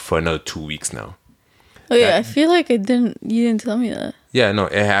been out for another 2 weeks now. Oh, yeah. I feel like you didn't tell me that. Yeah, no,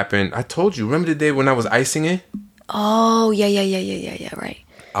 it happened. I told you. Remember the day when I was icing it? Oh, yeah, right.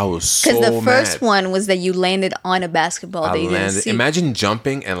 I was so mad. Because the first mad. one was that you landed on a basketball that you didn't see. Imagine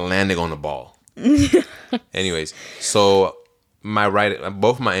jumping and landing on the ball. Anyways, so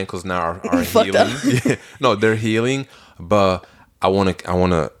both my ankles now are healing. No, they're healing, but I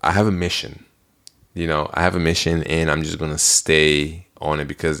have a mission. I have a mission and I'm just going to stay on it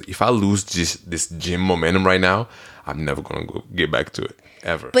because if I lose just this gym momentum right now, I'm never going to get back to it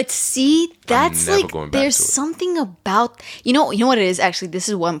ever. But see, that's like there's something about you know what it is actually. This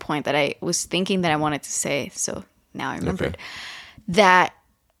is one point that I was thinking that I wanted to say. So now I remembered that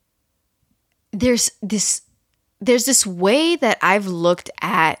there's this way that I've looked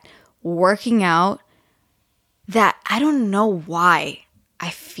at working out that I don't know why I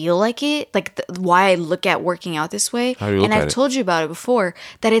feel like it, like why I look at working out this way. And I've told you about it before,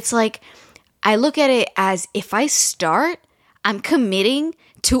 that it's like I look at it as if I start, I'm committing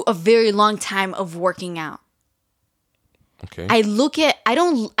to a very long time of working out. Okay. I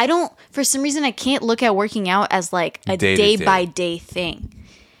don't, for some reason, I can't look at working out as like a day by day thing.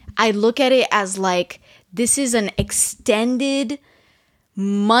 I look at it as like, this is an extended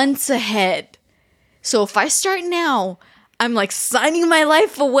months ahead. So if I start now, I'm like signing my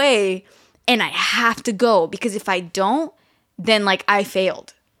life away and I have to go, because if I don't, then like I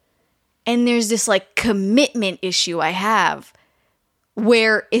failed. And there's this like commitment issue I have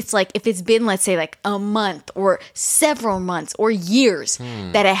where it's like if it's been, let's say, like a month or several months or years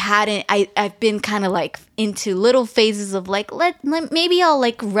that I've been kind of like into little phases of like maybe I'll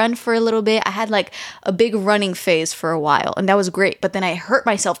like run for a little bit. I had like a big running phase for a while, and that was great, but then I hurt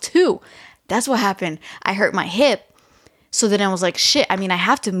myself too. That's what happened. I hurt my hip. So then I was like, shit, I mean, I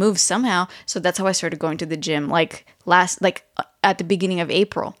have to move somehow. So that's how I started going to the gym, like at the beginning of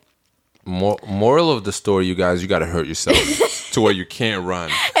April. Moral of the story, you guys, you got to hurt yourself to where you can't run.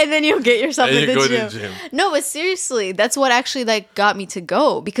 And then you'll get yourself and in you the go gym. to the gym. No, but seriously, that's what actually like got me to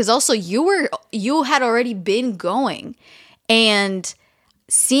go. Because also you had already been going. And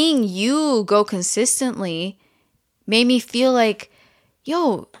seeing you go consistently made me feel like,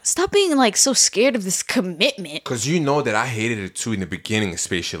 yo, stop being like so scared of this commitment. Because you know that I hated it too in the beginning,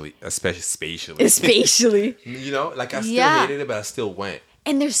 especially. You know, like I still hated it, but I still went.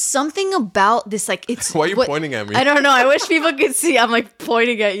 And there's something about this, like it's. Why are you pointing at me? I don't know. I wish people could see. I'm like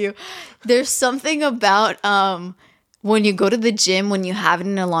pointing at you. There's something about when you go to the gym, when you haven't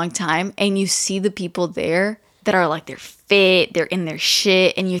in a long time, and you see the people there that are like, they're fit, they're in their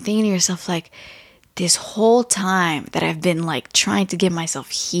shit, and you're thinking to yourself like, this whole time that I've been like trying to get myself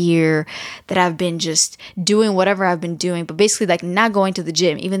here, that I've been just doing whatever I've been doing, but basically like not going to the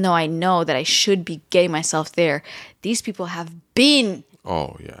gym, even though I know that I should be getting myself there. These people have been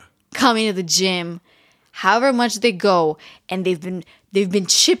coming to the gym, however much they go, and they've been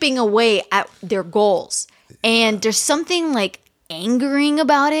chipping away at their goals. And there's something like angering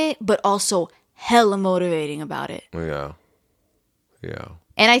about it, but also hella motivating about it. Yeah.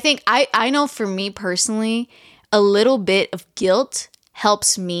 And I think I know for me personally, a little bit of guilt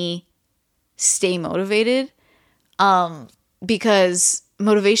helps me stay motivated, because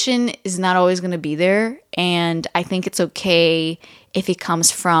motivation is not always going to be there. And I think it's okay if it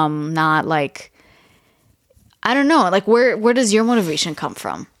comes from not like, I don't know, like where does your motivation come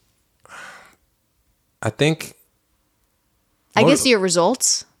from? I think. I guess your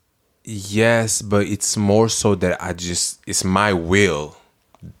results. Yes, but it's more so that it's my will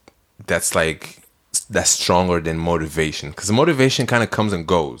that's stronger than motivation, because motivation kind of comes and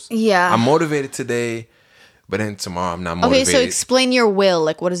goes. Yeah, I'm motivated today, but then tomorrow I'm not motivated. Okay, so explain your will.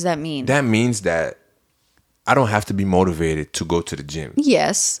 Like, what does that mean? That means that I don't have to be motivated to go to the gym.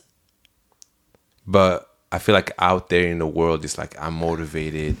 Yes, but I feel like out there in the world, it's like I'm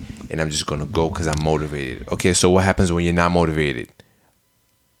motivated and I'm just gonna go because I'm motivated. Okay, so what happens when you're not motivated?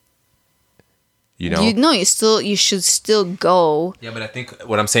 You know, you should still go. Yeah, but I think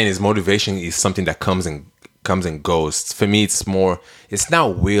what I'm saying is motivation is something that comes and goes. For me, it's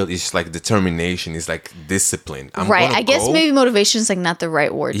not will, it's just like determination. It's like discipline. Right. I guess maybe motivation is like not the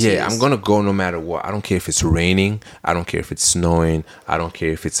right word to use. I'm gonna go no matter what. I don't care if it's raining. I don't care if it's snowing. I don't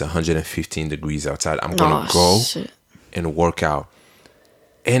care if it's 115 degrees outside. I'm gonna go and work out.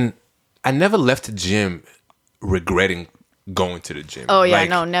 And I never left the gym regretting going to the gym. Oh yeah,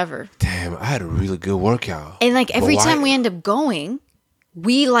 no, never. Damn, I had a really good workout. And like every time we end up going,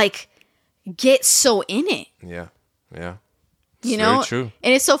 we like get so in it. Yeah. You know, very true.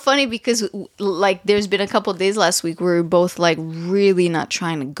 And it's so funny because like there's been a couple of days last week where we were both like really not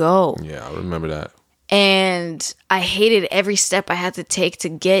trying to go. Yeah, I remember that. And I hated every step I had to take to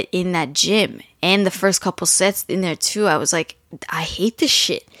get in that gym. And the first couple sets in there too, I was like, I hate this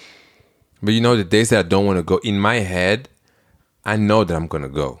shit. But you know, the days that I don't want to go, in my head, I know that I'm going to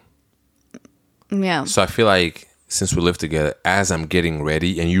go. Yeah. So I feel like since we live together, as I'm getting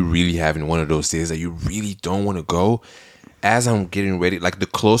ready, and you really having one of those days that you really don't want to go, as I'm getting ready, like the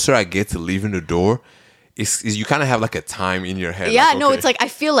closer I get to leaving the door, you kind of have like a time in your head. Yeah, like, no, okay. it's like I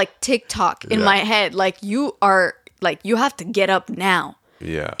feel like TikTok in my head. Like you have to get up now.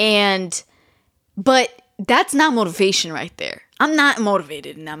 Yeah. But that's not motivation right there. I'm not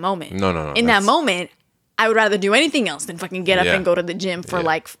motivated in that moment. No. In that moment, I would rather do anything else than fucking get up and go to the gym for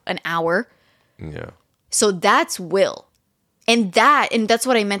like an hour. Yeah. So that's will. And that's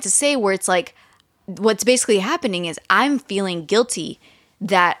what I meant to say, where it's like, what's basically happening is I'm feeling guilty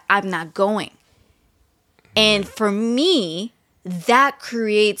that I'm not going. And for me, that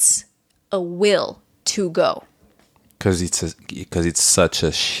creates a will to go. Because it's such a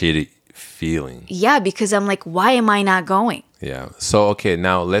shitty feeling. Yeah, because I'm like, why am I not going? Yeah. So, okay,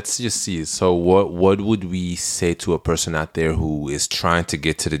 now let's just see. So what would we say to a person out there who is trying to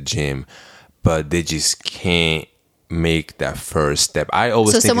get to the gym, but they just can't make that first step? I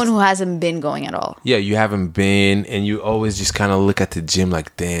always think someone who hasn't been going at all. Yeah, you haven't been, and you always just kind of look at the gym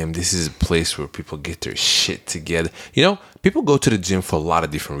like, damn, this is a place where people get their shit together. You know, people go to the gym for a lot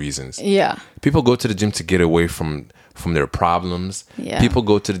of different reasons. Yeah. People go to the gym to get away from from their problems. Yeah. People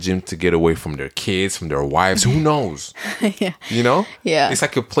go to the gym to get away from their kids, from their wives. Who knows? Yeah. You know? Yeah. It's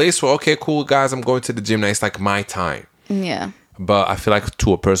like a place where, okay, cool, guys, I'm going to the gym now. It's like my time. Yeah. But I feel like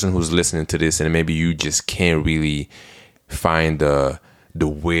to a person who's listening to this and maybe you just can't really find the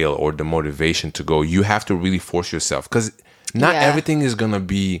will or the motivation to go, you have to really force yourself. Because not everything is going to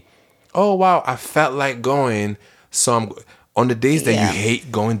be, oh, wow, I felt like going. So I'm on the days that you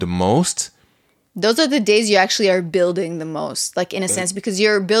hate going the most. Those are the days you actually are building the most, like in a sense, because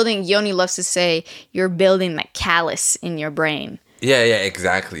you're building, Yoni loves to say, you're building like callus in your brain. Yeah,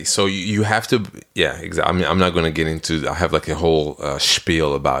 exactly. So you have to, exactly. I mean, I'm not going to get into, I have like a whole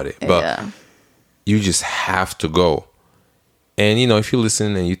spiel about it, but you just have to go. And, you know, if you're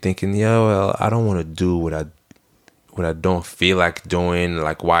listening and you're thinking, yeah, well, I don't want to do what I don't feel like doing,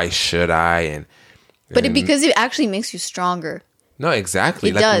 like, why should I? But because it actually makes you stronger. No, exactly.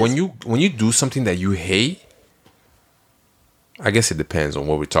 It like does. when you do something that you hate, I guess it depends on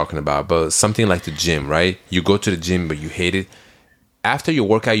what we're talking about, but something like the gym, right? You go to the gym, but you hate it. After your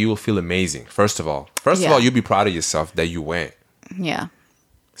workout, you will feel amazing. First of all, you'll be proud of yourself that you went. Yeah.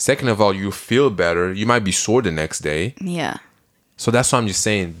 Second of all, you feel better. You might be sore the next day. Yeah. So that's why I'm just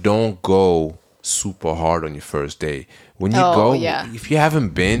saying, don't go super hard on your first day. When you go, if you haven't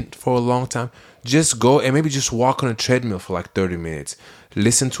been for a long time, just go and maybe just walk on a treadmill for like 30 minutes.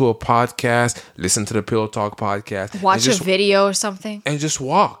 Listen to a podcast, listen to the Pillow Talk podcast. Watch a video or something. And just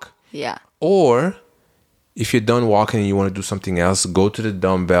walk. Yeah. Or if you're done walking and you want to do something else, go to the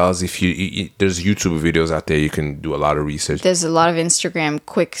dumbbells. If there's YouTube videos out there, you can do a lot of research. There's a lot of Instagram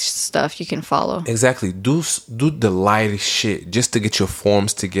quick stuff you can follow. Exactly. Do the lightest shit just to get your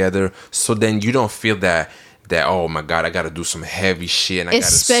forms together, so then you don't feel that oh my God, I got to do some heavy shit and I got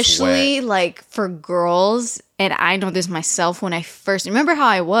to sweat. Especially like for girls, and I know this myself when I first remember how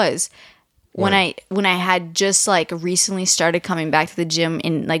I was when I had just like recently started coming back to the gym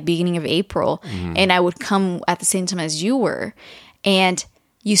in like beginning of April, and I would come at the same time as you were, and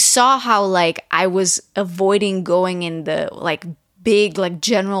you saw how like I was avoiding going in the like big like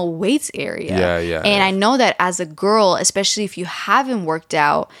general weights area. And I know that as a girl, especially if you haven't worked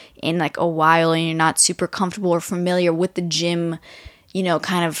out in like a while and you're not super comfortable or familiar with the gym, you know,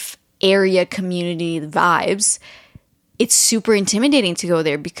 kind of area community vibes, it's super intimidating to go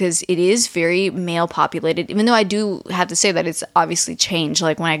there because it is very male populated. Even though I do have to say that it's obviously changed.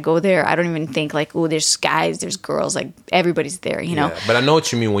 Like when I go there, I don't even think like, oh, there's guys, there's girls, like everybody's there, you know? But I know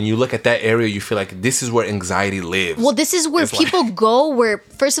what you mean. When you look at that area, you feel like this is where anxiety lives. Well, this is where people go where,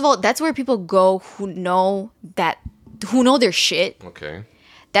 first of all, that's where people go who know their shit. Okay.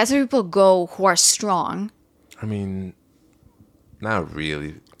 That's where people go who are strong. I mean, not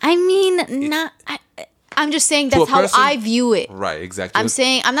really. I mean, I'm just saying that's how I view it. Right, exactly.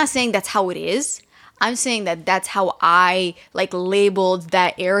 I'm not saying that's how it is. I'm saying that that's how I like labeled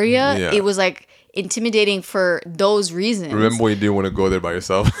that area. Yeah. It was like intimidating for those reasons. Remember when you didn't want to go there by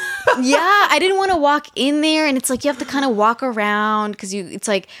yourself? Yeah, I didn't want to walk in there, and it's like you have to kind of walk around because it's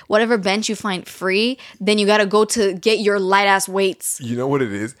like whatever bench you find free, then you got to go to get your light ass weights. You know what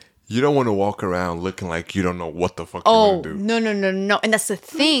it is? You don't want to walk around looking like you don't know what the fuck you want to do. No. And that's the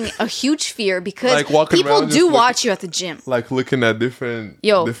thing, a huge fear, because like people do watch you at the gym. Like looking at different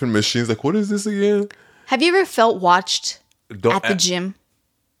machines. Like, what is this again? Have you ever felt watched at the gym?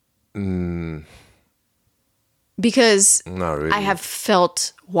 Because not really. I have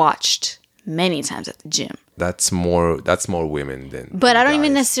felt watched many times at the gym. That's more women than But I don't guys.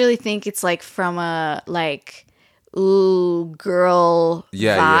 even necessarily think it's like from a like ooh girl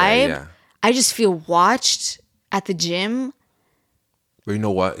vibe. Yeah. I just feel watched at the gym. But you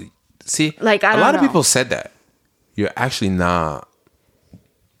know what? See, like a lot of people said that. You're actually not,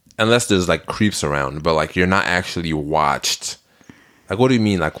 unless there's like creeps around, but like you're not actually watched. Like, what do you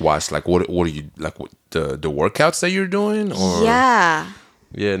mean, like watched? Like, what are you like? What, the workouts that you're doing? Or yeah,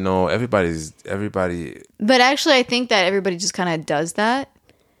 no, everybody. But actually, I think that everybody just kind of does that.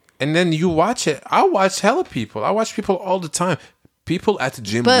 And then you watch it. I watch hella people. I watch people all the time. People at the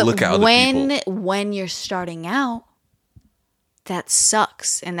gym look at other people. But when you're starting out, that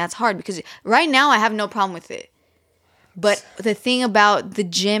sucks. And that's hard because right now I have no problem with it. But the thing about the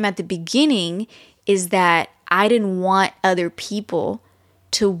gym at the beginning is that I didn't want other people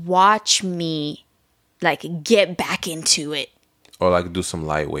to watch me like get back into it. Or like do some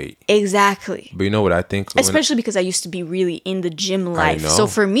lightweight. Exactly. But you know what I think? Especially because I used to be really in the gym life. So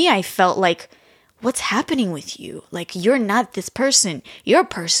for me, I felt like, what's happening with you? Like, you're not this person. You're a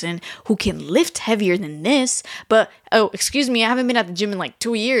person who can lift heavier than this. But, oh, excuse me, I haven't been at the gym in like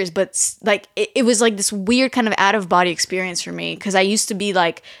 2 years. But like, it was like this weird kind of out of body experience for me. Because I used to be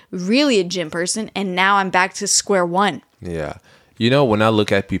like really a gym person. And now I'm back to square one. Yeah. You know, when I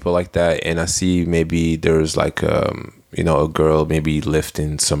look at people like that and I see maybe there's like, you know, a girl maybe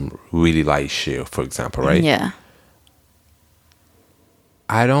lifting some really light shit, for example, right? Yeah.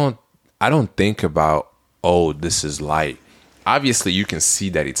 I don't think about, oh, this is light. Obviously, you can see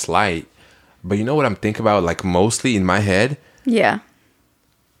that it's light, but you know what I'm thinking about? Like, mostly in my head, Yeah.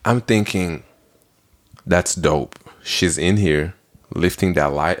 I'm thinking, that's dope. She's in here lifting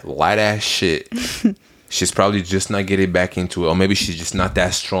that light ass shit. She's probably just not getting back into it, or maybe she's just not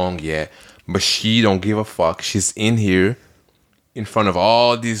that strong yet. But she don't give a fuck. She's in here in front of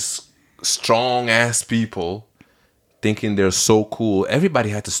all these strong ass people, thinking they're so cool. Everybody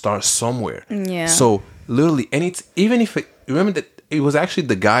had to start somewhere. Yeah. So literally, and it's even if remember that it was actually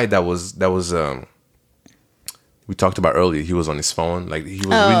the guy that was we talked about earlier. He was on his phone, like he was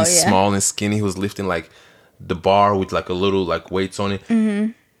really small and skinny. He was lifting like the bar with like a little like weights on it.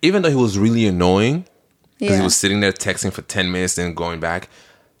 Mm-hmm. Even though he was really annoying because he was sitting there texting for 10 minutes and going back.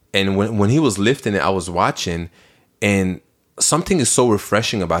 And when he was lifting it, I was watching, and something is so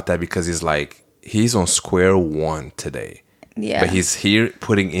refreshing about that because it's like he's on square one today. Yeah. But he's here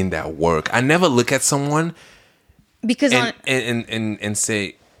putting in that work. I never look at someone because and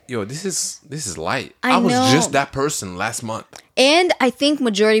say, yo, this is light. I was know. just that person last month. And I think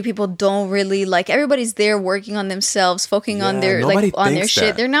majority of people don't really like, everybody's there working on themselves, focusing on their like on their shit.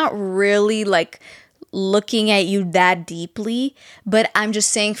 That. They're not really like looking at you that deeply. But I'm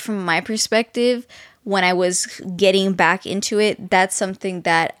just saying from my perspective, when I was getting back into it, that's something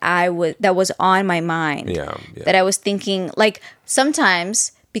that that was on my mind. Yeah. That I was thinking, like,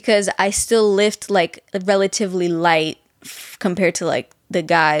 sometimes because I still lift like relatively light compared to like the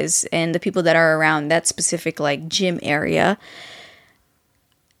guys and the people that are around that specific like gym area.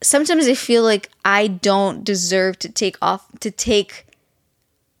 Sometimes I feel like I don't deserve to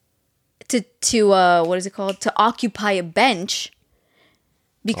what is it called? To occupy a bench.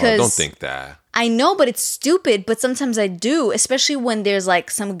 Because don't think that. I know, but it's stupid. But sometimes I do, especially when there's like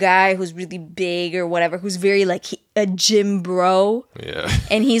some guy who's really big or whatever, who's very like a gym bro. Yeah.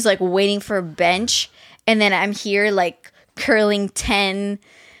 And he's like waiting for a bench. And then I'm here like curling 10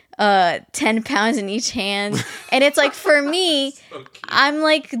 pounds in each hand. And it's like, for me, so I'm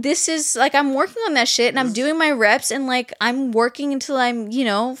like, this is like, I'm working on that shit and I'm doing my reps and like, I'm working until I'm, you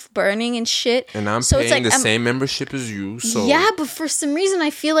know, burning and shit. And I'm so paying it's like, the same membership as you. So yeah, but for some reason, I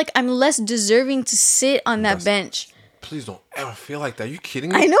feel like I'm less deserving to sit on that bench. Please don't ever feel like that. Are you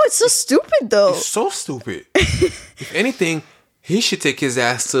kidding me? I know, it's so stupid though. It's so stupid. If anything, he should take his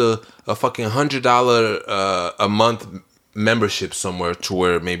ass to a fucking $100 a month membership somewhere to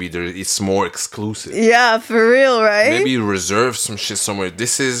where maybe it's more exclusive. Yeah, for real, right? Maybe reserve some shit somewhere.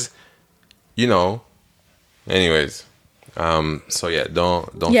 This is, you know. Anyways, so yeah, don't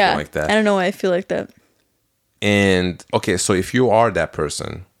feel like that. I don't know why I feel like that. And okay, so if you are that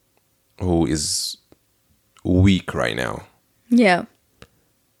person who is weak right now, yeah,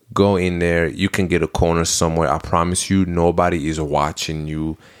 go in there. You can get a corner somewhere. I promise you, nobody is watching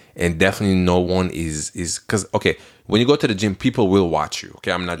you, and definitely no one is because okay. When you go to the gym, people will watch you. Okay,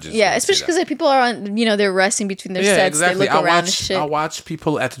 I'm not just especially because like, people are on, you know, they're resting between their sets. Exactly. They look around and shit. I watch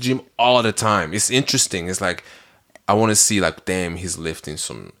people at the gym all the time. It's interesting. It's like I want to see like, damn, he's lifting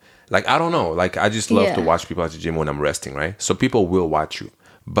some. Like I don't know. Like I just love to watch people at the gym when I'm resting, right? So people will watch you,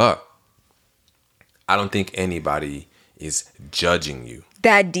 but I don't think anybody is judging you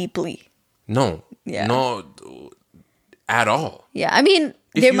that deeply. No. Yeah. No, at all. Yeah, I mean.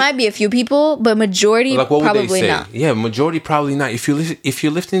 There might be a few people, but majority like probably not. Yeah, majority probably not. If you're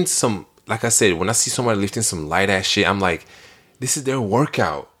lifting some, like I said, when I see somebody lifting some light ass shit, I'm like, this is their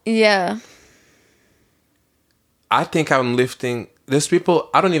workout. Yeah. I think I'm lifting. There's people.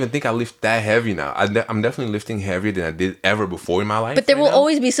 I don't even think I lift that heavy now. I'm definitely lifting heavier than I did ever before in my life. But there will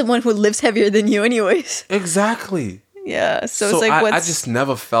always be someone who lifts heavier than you, anyways. Exactly. Yeah. So it's like I just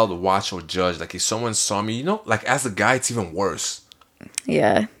never felt watched or judged. Like if someone saw me, you know, like as a guy, it's even worse.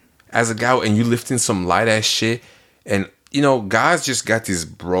 Yeah. As a guy, and you lifting some light ass shit, and you know, guys just got this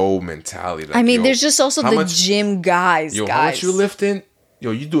bro mentality. Like, I mean, there's just also the gym guys. Yo, how much you lifting? Yo,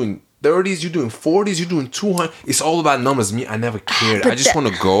 you doing 30s, you doing 40s, you doing 200. It's all about numbers. Me, I never cared. I just want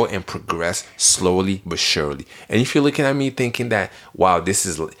to go and progress slowly but surely. And if you're looking at me thinking that, wow, this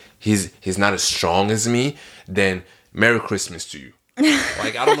is he's not as strong as me, then Merry Christmas to you.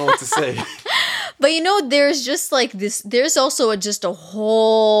 Like I don't know what to say. But there's just like this. There's also just a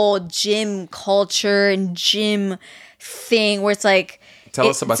whole gym culture and gym thing where it's like. Tell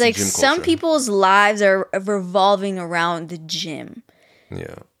us about the gym culture. Some people's lives are revolving around the gym.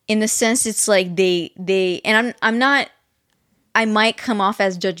 Yeah. In the sense, it's like they and I'm not. I might come off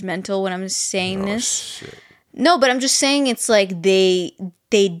as judgmental when I'm saying this. Shit. No, but I'm just saying it's like they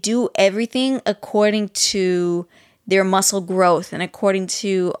do everything according to their muscle growth and according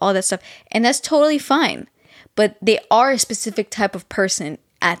to all that stuff. And that's totally fine. But they are a specific type of person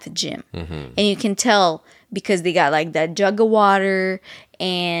at the gym. Mm-hmm. And you can tell because they got like that jug of water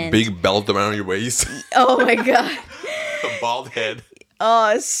and... Big belt around your waist. Oh my God. A bald head.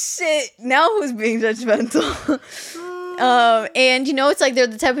 Oh shit. Now who's being judgmental? And it's like they're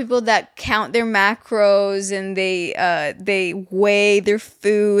the type of people that count their macros and they weigh their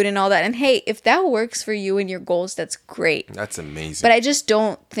food and all that. And hey, if that works for you and your goals, that's great. That's amazing. But I just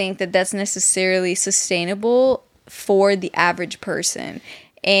don't think that that's necessarily sustainable for the average person.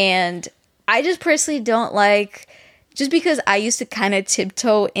 And I just personally don't like... Just because I used to kind of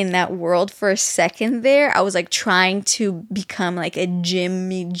tiptoe in that world for a second there, I was like trying to become like a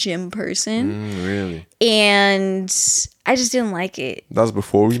gym person. Really? And I just didn't like it. That was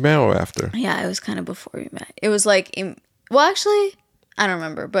before we met or after? Yeah, it was kind of before we met. It was like, actually, I don't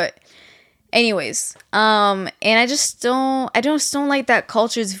remember. But anyways, and I just don't like that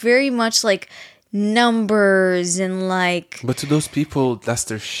culture. It's very much like numbers and like... But to those people, that's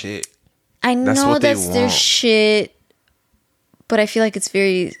their shit. I know that's their shit. But I feel like it's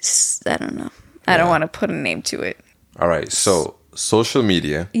very, I don't know. I don't want to put a name to it. All right. So social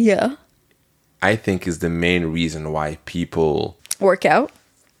media. Yeah. I think is the main reason why people work out.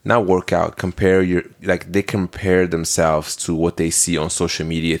 Not work out. They compare themselves to what they see on social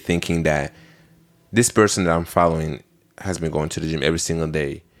media, thinking that this person that I'm following has been going to the gym every single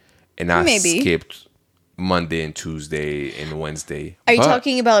day, and I skipped Monday and Tuesday and Wednesday. Are you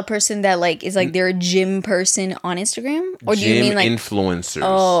talking about a person that like is like they're a gym person on Instagram, or do you mean like influencers?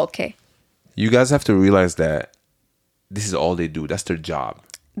 Oh, okay. You guys have to realize that this is all they do. That's their job.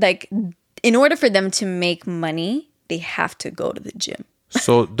 Like, in order for them to make money, they have to go to the gym.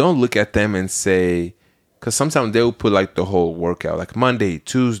 So don't look at them and say, because sometimes they'll put like the whole workout, like Monday,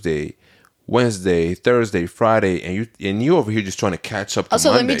 Tuesday, Wednesday, Thursday, Friday, and you over here just trying to catch up to also,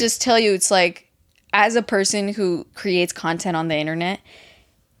 Monday. Let me just tell you, it's like, as a person who creates content on the internet,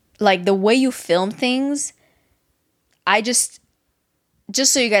 like the way you film things, I just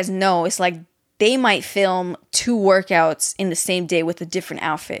so you guys know, it's like they might film 2 workouts in the same day with a different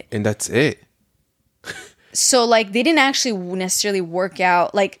outfit. And that's it. So like they didn't actually necessarily work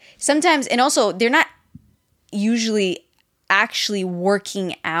out. Like sometimes, and also they're not usually actually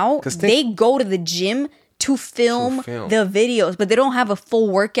working out. They go to the gym to film the videos, but they don't have a full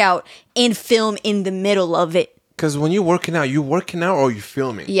workout and film in the middle of it. Because when you're working out or you're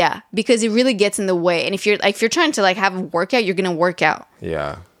filming? Yeah, because it really gets in the way. And if you're trying to like have a workout, you're gonna work out.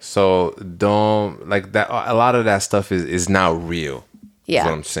 Yeah. So don't like that. A lot of that stuff is not real. Yeah, is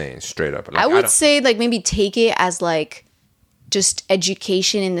what I'm saying straight up. Like, I would say like maybe take it as like just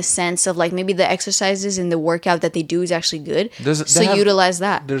education in the sense of like maybe the exercises and the workout that they do is actually good. Utilize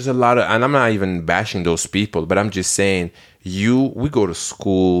that. There's a lot of, and I'm not even bashing those people, but I'm just saying we go to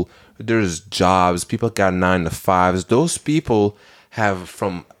school, there's jobs, people got 9 to 5s. Those people have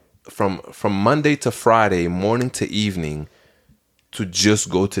from Monday to Friday, morning to evening, to just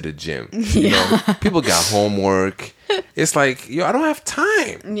go to the gym. You know, people got homework. It's like, I don't have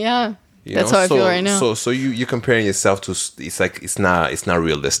time. Yeah. That's how I feel right now. So you're comparing yourself to, it's like it's not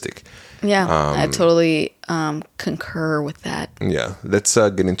realistic. Yeah, I totally concur with that. Yeah, let's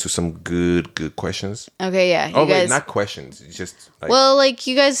get into some good questions. Okay, yeah. Wait, not questions. It's just like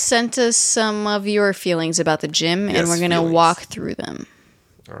you guys sent us some of your feelings about the gym, and we're gonna walk through them.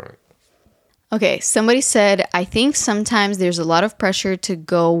 All right. Okay, somebody said, I think sometimes there's a lot of pressure to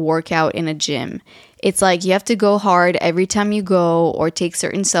go work out in a gym. It's like you have to go hard every time you go or take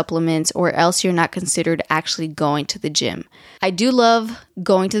certain supplements or else you're not considered actually going to the gym. I do love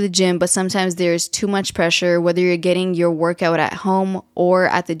going to the gym, but sometimes there's too much pressure. Whether you're getting your workout at home or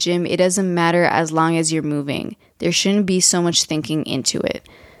at the gym, it doesn't matter as long as you're moving. There shouldn't be so much thinking into it.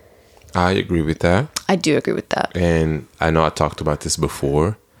 I agree with that. I do agree with that. And I know I talked about this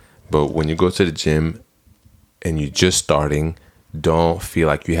before, but when you go to the gym and you're just starting, don't feel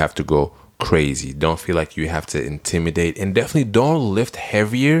like you have to go crazy. Don't feel like you have to intimidate, and definitely don't lift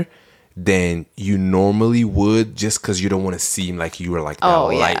heavier than you normally would just because you don't want to seem like you were like that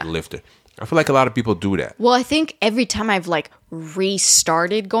light lifter. I feel like a lot of people do that. Well, I think every time I've like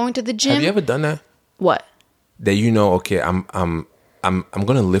restarted going to the gym. Have you ever done that? What? That okay, I'm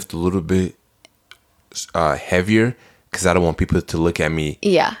gonna lift a little bit heavier because I don't want people to look at me.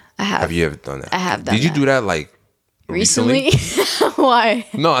 Yeah, I have. Have you ever done that? I have done Did you do that like recently? Why?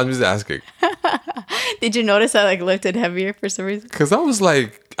 No, I'm just asking. Did you notice I like lifted heavier for some reason? Because I was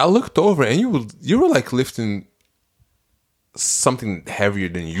like, I looked over and you were like lifting something heavier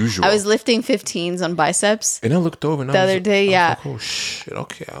than usual. I was lifting 15s on biceps. And I looked over and the other day, yeah. Like, oh shit,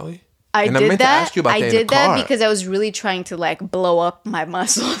 okay, Ali. I and did I meant that. To ask you about I that did in the that car. because I was really trying to like blow up my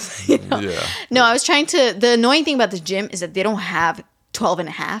muscles. You know? Yeah. No, I was trying to. The annoying thing about the gym is that they don't have 12 and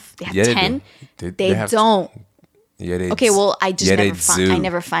a half. They have 10. They don't. Yeah, they. Okay, well, I just never do. I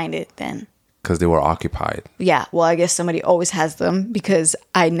never find it then. Because they were occupied. Yeah, well, I guess somebody always has them because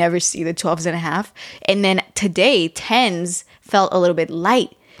I never see the 12s and a half. And then today, 10s felt a little bit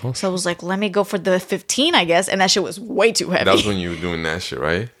light. Oh. So I was like, let me go for the 15, I guess. And that shit was way too heavy. That was when you were doing that shit,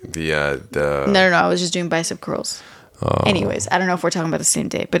 right? No, I was just doing bicep curls. Anyways, I don't know if we're talking about the same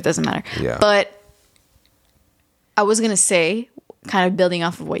day, but it doesn't matter. Yeah. But I was going to say, kind of building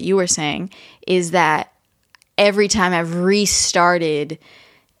off of what you were saying, is that every time I've restarted,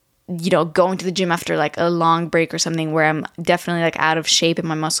 going to the gym after like a long break or something where I'm definitely like out of shape and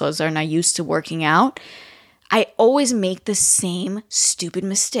my muscles are not used to working out, I always make the same stupid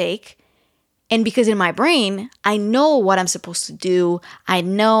mistake. And because in my brain, I know what I'm supposed to do. I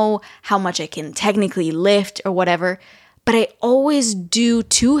know how much I can technically lift or whatever, but I always do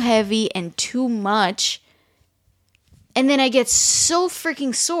too heavy and too much. And then I get so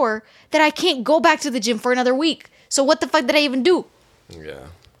freaking sore that I can't go back to the gym for another week. So what the fuck did I even do? Yeah.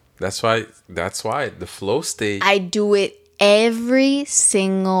 That's why the flow state. I do it every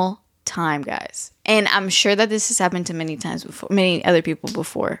single time, guys. And I'm sure that this has happened to many other people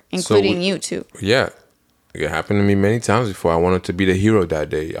before, including you too. Yeah. It happened to me many times before. I wanted to be the hero that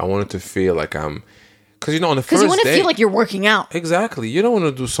day. I wanted to feel like I'm... Because, on the first day... Because you want to feel like you're working out. Exactly. You don't want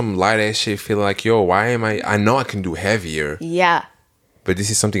to do some light-ass shit, feeling like, yo, why am I... I know I can do heavier. Yeah. But this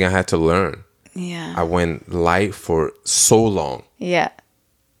is something I had to learn. Yeah. I went light for so long. Yeah.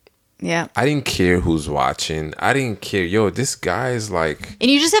 Yeah. I didn't care who's watching. I didn't care. Yo, this guy is like...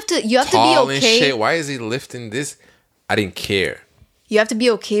 And you have to be okay. And shit. Why is he lifting this? I didn't care. You have to be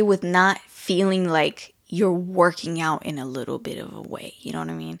okay with not feeling like you're working out in a little bit of a way. You know what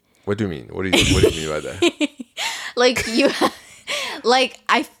I mean? What do you mean? What do you mean by that? Like you... like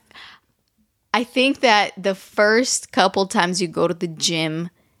I think that the first couple times you go to the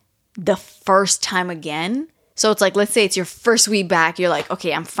gym, the first time again... So it's like, let's say it's your first week back. You're like,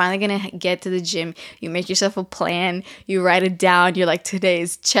 okay, I'm finally going to get to the gym. You make yourself a plan. You write it down. You're like,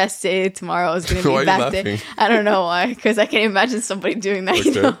 today's chest day. Tomorrow is going to be back day. I don't know why. Because I can imagine somebody doing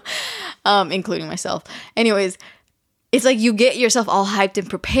that, okay. Including myself. Anyways, it's like you get yourself all hyped and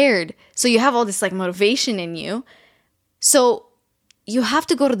prepared. So you have all this like motivation in you. So you have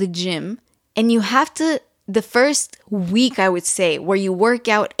to go to the gym and you have to... The first week, I would say, where you work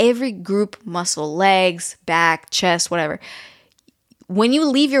out every group muscle, legs, back, chest, whatever. When you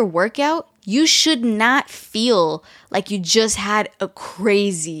leave your workout, you should not feel like you just had a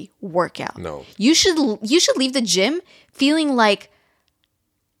crazy workout. No. You should leave the gym feeling like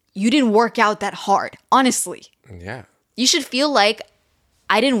you didn't work out that hard, honestly. Yeah. You should feel like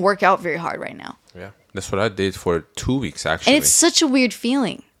I didn't work out very hard right now. Yeah. That's what I did for 2 weeks, actually. And it's such a weird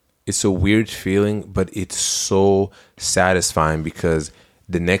feeling. It's a weird feeling, but it's so satisfying because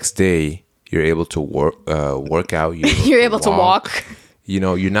the next day you're able to work out. You're able to walk.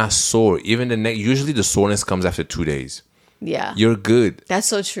 You're not sore. Even usually the soreness comes after 2 days. Yeah. You're good. That's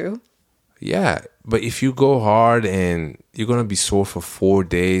so true. Yeah. But if you go hard and you're going to be sore for 4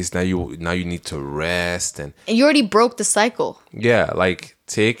 days, now you need to rest. And you already broke the cycle. Yeah. Like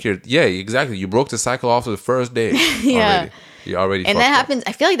yeah, exactly. You broke the cycle after the first day. Yeah. Already. You already and that happens.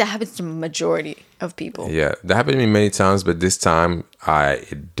 I feel like that happens to the majority of people. Yeah, that happened to me many times, but this time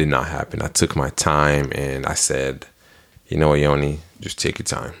it did not happen. I took my time and I said, you know what, Yoni, just take your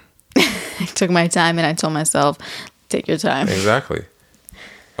time. I took my time and I told myself, take your time. Exactly.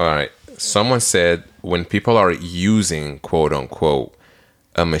 All right. Someone said when people are using, quote unquote,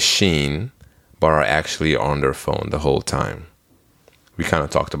 a machine, but are actually on their phone the whole time. We kind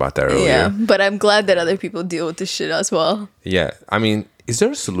of talked about that earlier. Yeah, but I'm glad that other people deal with this shit as well. Yeah. I mean, is there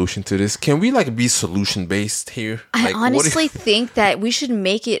a solution to this? Can we be solution based here? I honestly think that we should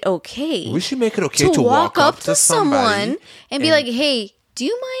make it okay. We should make it okay to walk up to someone and be like, hey, do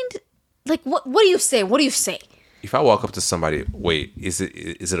you mind? Like, what do you say? What do you say? If I walk up to somebody, wait, is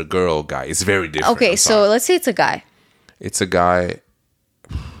it a girl or guy? It's very different. Okay, so let's say it's a guy. It's a guy.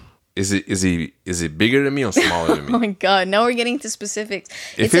 Is he bigger than me or smaller than me? Oh my god! Now we're getting to specifics.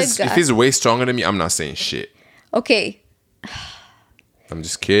 If he's way stronger than me, I'm not saying shit. Okay. I'm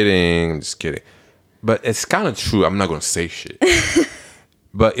just kidding. But it's kind of true. I'm not going to say shit.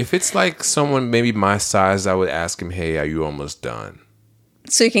 But if it's like someone maybe my size, I would ask him, hey, are you almost done?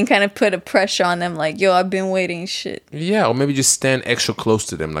 So you can kind of put a pressure on them, like, yo, I've been waiting, shit. Yeah, or maybe just stand extra close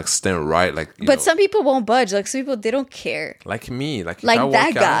to them, like stand right, like. But some people won't budge. Like some people, they don't care. Like me, like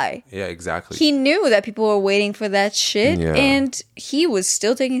that guy. Yeah, exactly. He knew that people were waiting for that shit, and he was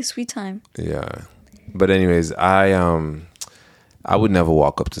still taking sweet time. Yeah, but anyways, I would never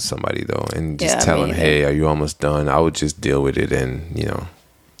walk up to somebody though and just tell them, hey, are you almost done? I would just deal with it, and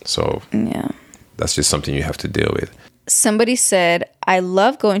so that's just something you have to deal with. Somebody said, I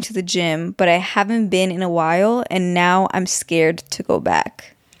love going to the gym, but I haven't been in a while, and now I'm scared to go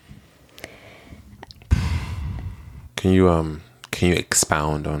back. Can you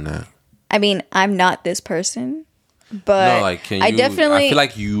expound on that? I mean, I'm not this person, but no, like, I feel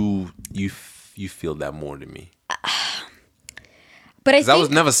like you feel that more than me. But I was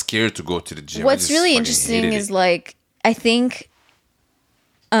never scared to go to the gym. What's really interesting is like, I think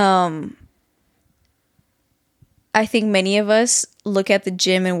many of us look at the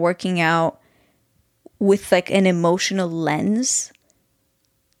gym and working out with like an emotional lens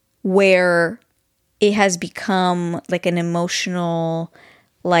where it has become like an emotional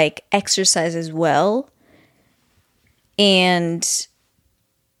like exercise as well. And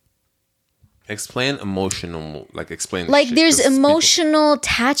explain emotional, explain like there's emotional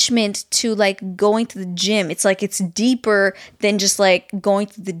attachment to like going to the gym. It's like it's deeper than just like going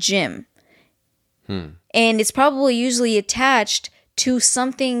to the gym. And it's probably usually attached to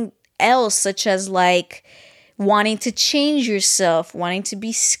something else, such as like wanting to change yourself, wanting to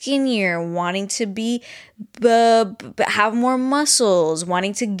be skinnier, wanting to be have more muscles,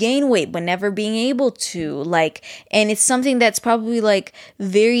 wanting to gain weight but never being able to. Like, and it's something that's probably like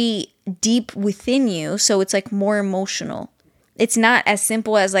very deep within you, so it's like more emotional. It's not as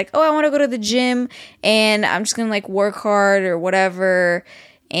simple as like, oh, I want to go to the gym and I'm just gonna like work hard or whatever,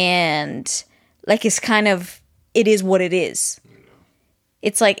 and like it's kind of, it is what it is.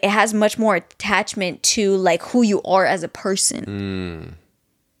 It's like it has much more attachment to like who you are as a person.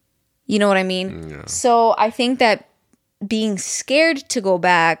 You know what I mean? Yeah. So I think that being scared to go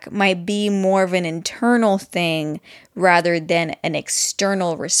back might be more of an internal thing rather than an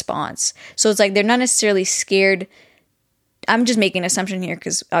external response. So it's like they're not necessarily scared. I'm just making an assumption here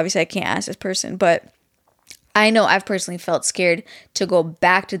because obviously I can't ask this person, but I know I've personally felt scared to go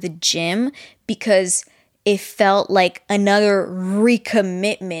back to the gym because it felt like another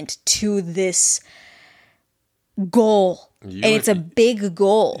recommitment to this goal. And it's a big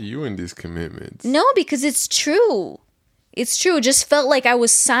goal. You and these commitments. No, because it's true. It's true. It just felt like I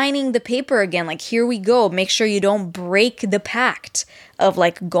was signing the paper again. Like, here we go. Make sure you don't break the pact of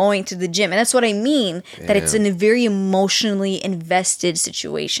like going to the gym. And that's what I mean. Damn. That it's in a very emotionally invested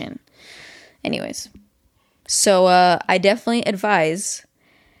situation. Anyways. So I definitely advise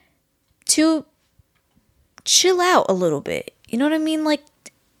to chill out a little bit. You know what I mean? Like,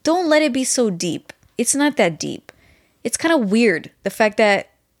 don't let it be so deep. It's not that deep. It's kind of weird. The fact that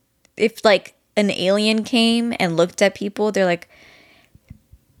if like an alien came and looked at people, they're like,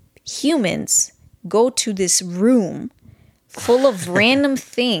 humans go to this room full of random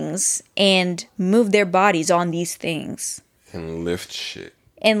things and move their bodies on these things. And lift shit.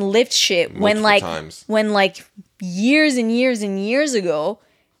 When like years and years and years ago,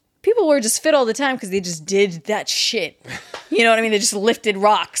 people were just fit all the time because they just did that shit. You know what I mean? They just lifted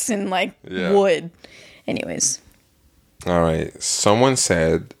rocks and like wood. Anyways. All right. Someone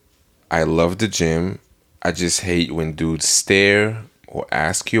said, I love the gym. I just hate when dudes stare or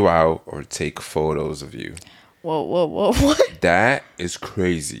ask you out or take photos of you. Whoa, what? That is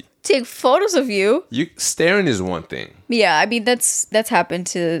crazy. Take photos of you? Staring is one thing. Yeah, I mean, that's happened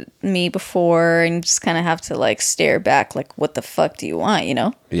to me before, and you just kind of have to like stare back like, what the fuck do you want, you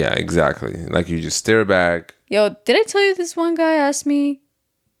know? Yeah, exactly. Like you just stare back. Yo, did I tell you this one guy asked me?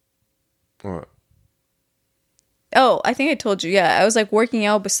 What? Oh, I think I told you. Yeah, I was like working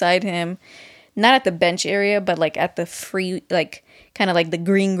out beside him, not at the bench area, but like at the free, like kind of like the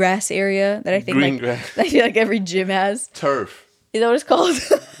green grass area that I think I feel like every gym has. Turf. Is that what it's called?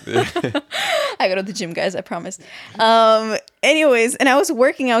 I go to the gym, guys, I promise. Anyways, and I was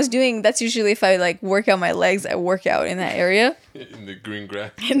doing, that's usually if I like work out my legs, I work out in that area. In the green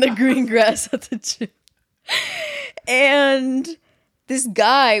grass. In the green grass at the gym. And this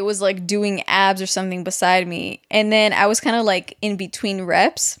guy was like doing abs or something beside me. And then I was kind of like in between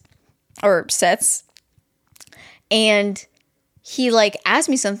reps or sets. And he like asked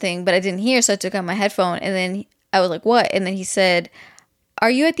me something, but I didn't hear. So I took out my headphone and then I was like, what? And then he said, are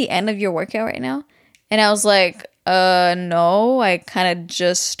you at the end of your workout right now? And I was like, no, I kind of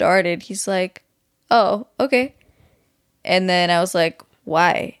just started. He's like, oh, okay. And then I was like,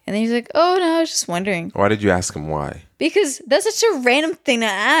 why? And then he's like, oh, no, I was just wondering. Why did you ask him why? Because that's such a random thing to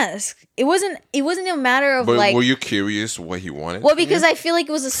ask. It wasn't a matter of But like... were you curious what he wanted? Well, because I feel like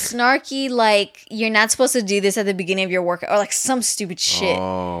it was a snarky, like, you're not supposed to do this at the beginning of your workout. Or like some stupid shit.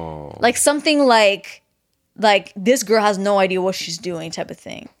 Oh. Like something like this girl has no idea what she's doing type of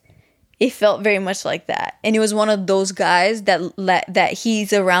thing. It felt very much like that. And it was one of those guys that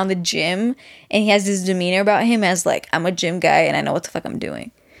he's around the gym and he has this demeanor about him as like, I'm a gym guy and I know what the fuck I'm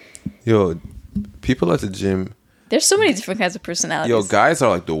doing. Yo, people at the gym... There's so many different kinds of personalities. Yo, guys are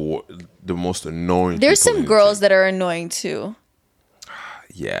like the most annoying. There's some girls that are annoying too.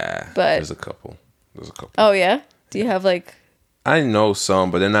 Yeah. But There's a couple. Oh, yeah? Do you have like... I know some,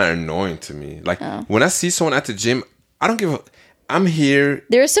 but they're not annoying to me. Like, when I see someone at the gym, I don't give a... I'm here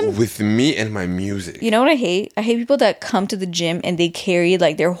with me and my music. You know what I hate? I hate people that come to the gym and they carry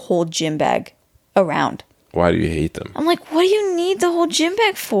like their whole gym bag around. Why do you hate them? I'm like, what do you need the whole gym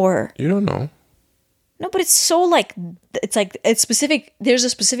bag for? You don't know. No, but it's so like, it's specific. There's a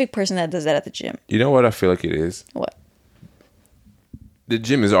specific person that does that at the gym. You know what I feel like it is? What? The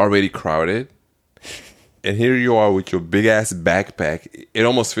gym is already crowded. And here you are with your big ass backpack. It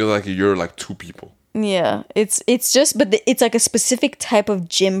almost feels like you're like two people. Yeah, it's just, but it's like a specific type of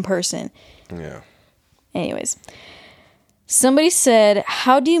gym person. Yeah. Anyways, somebody said,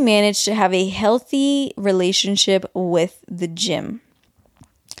 how do you manage to have a healthy relationship with the gym?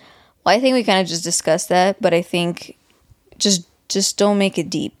 Well, I think we kind of just discussed that, but I think just don't make it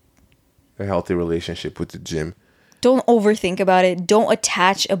deep. A healthy relationship with the gym. Don't overthink about it. Don't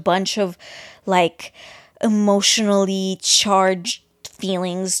attach a bunch of like emotionally charged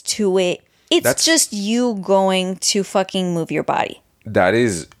feelings to it. It's just you going to fucking move your body. That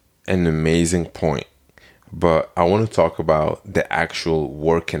is an amazing point. But I want to talk about the actual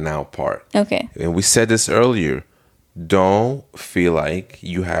working out part. Okay. And we said this earlier. Don't feel like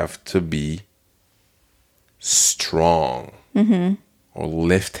you have to be strong or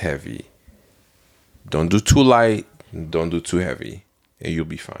lift heavy. Don't do too light. Don't do too heavy. And you'll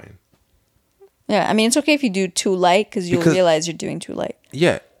be fine. Yeah. I mean, it's okay if you do too light because you'll realize you're doing too light.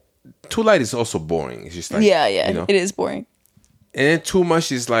 Yeah. Too light is also boring. It's just like, yeah, you know? It is boring. And then too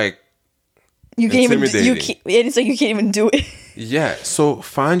much is like you can't even it's like you can't even do it. Yeah, so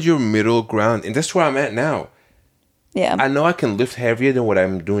find your middle ground, and that's where I'm at now. Yeah, I know I can lift heavier than what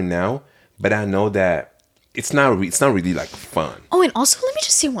I'm doing now, but I know that it's not really like fun. Oh, and also let me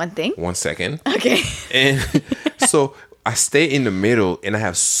just say one thing. 1 second. Okay. And so I stay in the middle, and I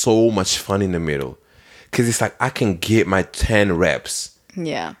have so much fun in the middle because it's like I can get my 10 reps.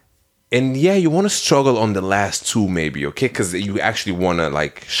 Yeah. And yeah, you want to struggle on the last 2 maybe, okay? Because you actually want to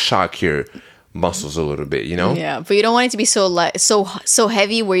like shock your muscles a little bit, you know? Yeah, but you don't want it to be so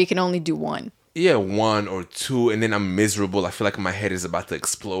heavy where you can only do 1. Yeah, 1 or 2, and then I'm miserable. I feel like my head is about to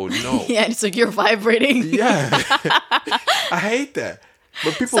explode. No. Yeah, it's like you're vibrating. Yeah. I hate that.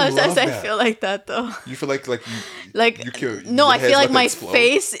 But people sometimes love that. I feel like that though. You feel like no, I feel like my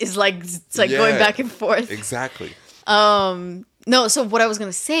face is like it's like going back and forth. Exactly. No, so what I was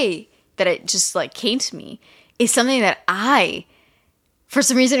gonna say that it just like came to me is something that for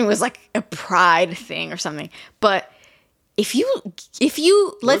some reason it was like a pride thing or something. But if you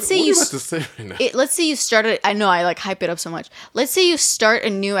let's say you started, I know I like hype it up so much. Let's say you start a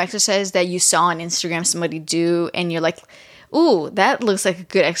new exercise that you saw on Instagram somebody do and you're like, ooh, that looks like a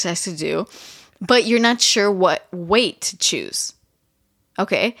good exercise to do, but you're not sure what weight to choose.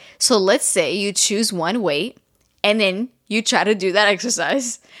 Okay, so let's say you choose one weight and then you try to do that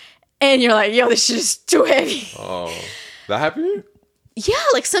exercise and you're like, yo, this shit is too heavy. Oh, that happened? Yeah,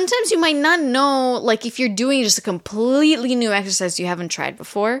 like sometimes you might not know, like if you're doing just a completely new exercise you haven't tried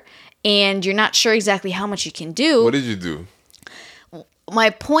before and you're not sure exactly how much you can do. What did you do? My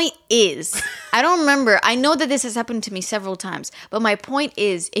point is, I don't remember. I know that this has happened to me several times, but my point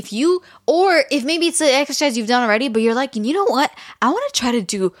is if maybe it's an exercise you've done already, but you're like, you know what? I want to try to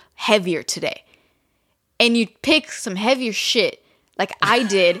do heavier today. And you pick some heavier shit like I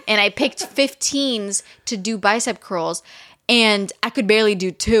did, and I picked 15s to do bicep curls, and I could barely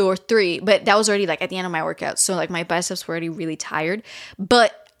do 2 or 3, but that was already like at the end of my workout. So like my biceps were already really tired.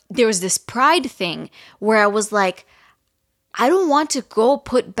 But there was this pride thing where I was like, I don't want to go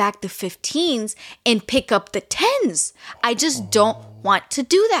put back the 15s and pick up the 10s. I just don't want to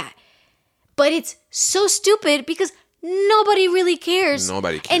do that. But it's so stupid because nobody really cares.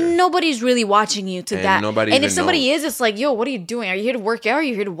 Nobody cares. And nobody's really watching you to that. And if somebody knows. is, it's like, yo, what are you doing? Are you here to work out or are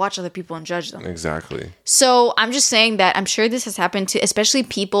you here to watch other people and judge them? Exactly. So I'm just saying that I'm sure this has happened to especially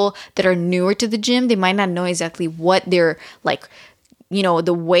people that are newer to the gym. They might not know exactly what they're like, you know,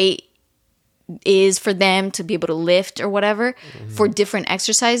 the weight is for them to be able to lift or whatever for different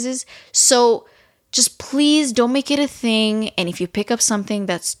exercises. So just please don't make it a thing. And if you pick up something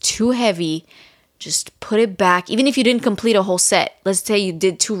that's too heavy, just put it back. Even if you didn't complete a whole set, let's say you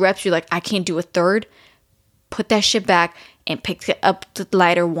did 2 reps, you're like, I can't do a third. Put that shit back and pick up the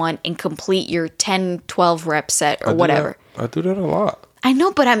lighter one and complete your 10, 12 rep set or whatever. I do that a lot. I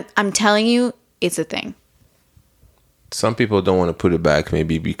know, but I'm telling you, it's a thing. Some people don't want to put it back,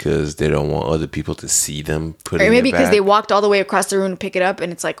 maybe because they don't want other people to see them putting it back. Or maybe because they walked all the way across the room to pick it up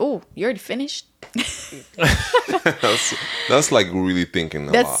and it's like, oh, you already finished? that's like really thinking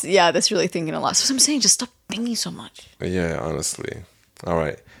a lot. Yeah, that's really thinking a lot. So I'm saying, just stop thinking so much. Yeah, honestly. All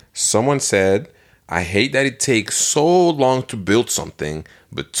right. Someone said, I hate that it takes so long to build something,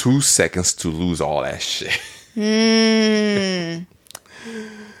 but 2 seconds to lose all that shit.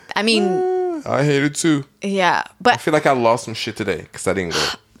 I mean, I hate it too. Yeah, but I feel like I lost some shit today because I didn't go.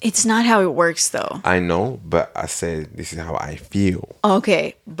 It's not how it works, though. I know, but I said this is how I feel.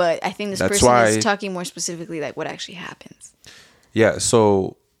 Okay, but I think this person is talking more specifically like what actually happens. Yeah,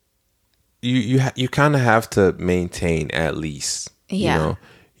 so you kind of have to maintain at least. Yeah. You know,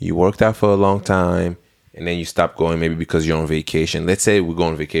 you worked out for a long time, and then you stop going maybe because you're on vacation. Let's say we're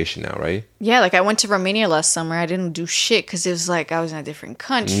going on vacation now, right? Yeah, like I went to Romania last summer. I didn't do shit because it was like I was in a different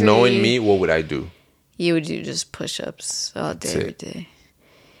country. Knowing me, what would I do? You would do just push-ups all day, every day.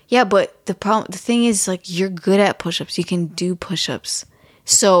 Yeah, but the thing is, like, you're good at push-ups. You can do push-ups.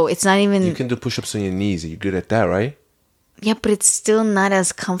 So it's not even... You can do push-ups on your knees. You're good at that, right? Yeah, but it's still not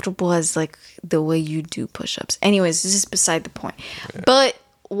as comfortable as, like, the way you do push-ups. Anyways, this is beside the point. Yeah. But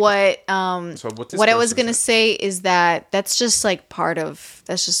what I was going to say is that that's just, like, part of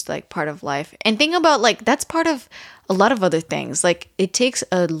life. And think about, like, that's part of a lot of other things. Like, it takes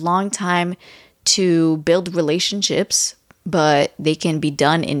a long time to build relationships, but they can be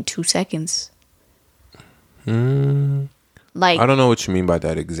done in 2 seconds. Like, I don't know what you mean by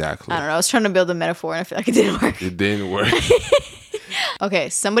that exactly. I don't know. I was trying to build a metaphor and I feel like it didn't work. It didn't work. Okay,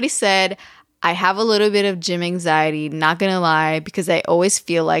 somebody said, I have a little bit of gym anxiety, not gonna lie, because I always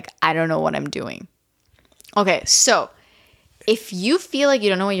feel like I don't know what I'm doing. Okay, so if you feel like you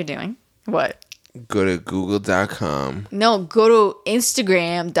don't know what you're doing, what? Go to google.com. No, go to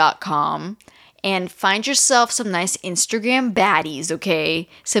instagram.com. And find yourself some nice Instagram baddies, okay?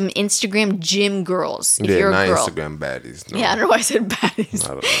 Some Instagram gym girls. If you're not a girl. Instagram baddies. No. Yeah, I don't know why I said baddies. I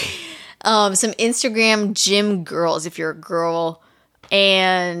don't know. Some Instagram gym girls if you're a girl.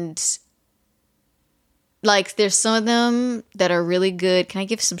 And, like, there's some of them that are really good. Can I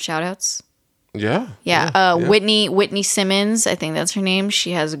give some shout-outs? Yeah. Whitney Simmons, I think that's her name.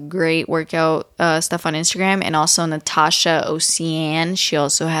 She has great workout stuff on Instagram. And also Natasha Ocean. She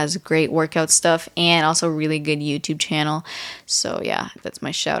also has great workout stuff and also really good YouTube channel. So yeah, that's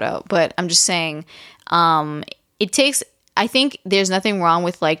my shout out. But I'm just saying, I think there's nothing wrong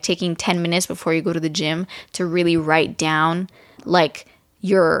with like taking 10 minutes before you go to the gym to really write down like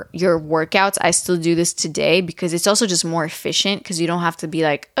your workouts. I still do this today because it's also just more efficient because you don't have to be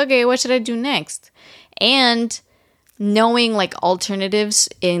like, okay, what should I do next? And knowing like alternatives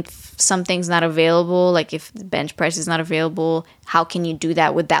if something's not available, like if the bench press is not available, how can you do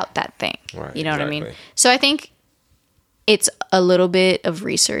that without that thing? Right, you know what I mean? So I think it's a little bit of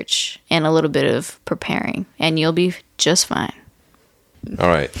research and a little bit of preparing and you'll be just fine. All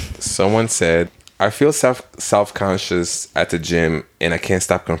right. Someone said, I feel self-conscious at the gym and I can't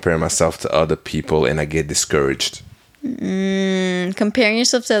stop comparing myself to other people and I get discouraged. Comparing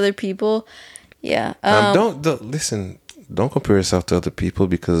yourself to other people? Yeah. Don't listen. Don't compare yourself to other people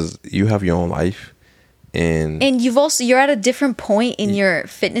because you have your own life. And you're at a different point in your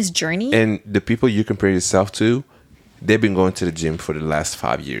fitness journey. And the people you compare yourself to, they've been going to the gym for the last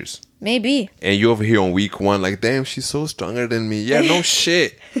 5 years. Maybe. And you're over here on week 1 like, damn, she's so stronger than me. Yeah, no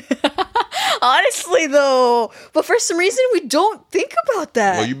shit. Honestly, though, but for some reason we don't think about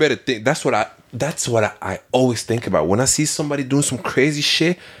that. Well, you better think. That's what I always think about when I see somebody doing some crazy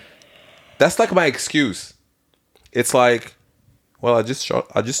shit. That's like my excuse. It's like, well, I just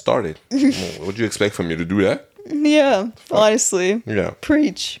started. What'd you expect from me to do that? Yeah, honestly. Yeah,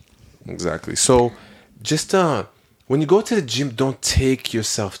 preach. Exactly. So, just when you go to the gym, don't take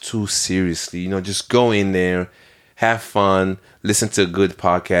yourself too seriously. You know, just go in there. Have fun, listen to a good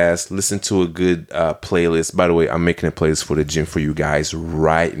podcast, listen to a good playlist. By the way, I'm making a playlist for the gym for you guys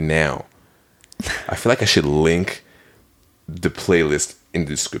right now. I feel like I should link the playlist in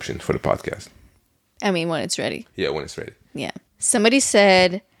the description for the podcast. I mean, when it's ready. Yeah, when it's ready. Yeah. Somebody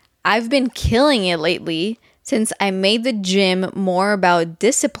said, I've been killing it lately since I made the gym more about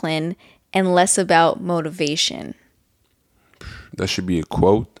discipline and less about motivation. That should be a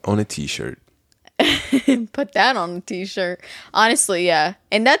quote on a t-shirt. Put that on a t-shirt. Honestly, yeah.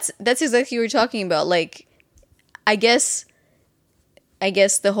 And that's exactly what you're talking about. Like, I guess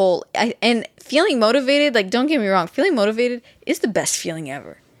the whole and feeling motivated, like, don't get me wrong, feeling motivated is the best feeling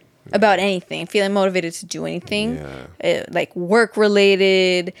ever about anything. Feeling motivated to do anything, like work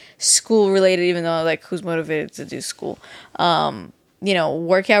related, school related, even though, like, who's motivated to do school?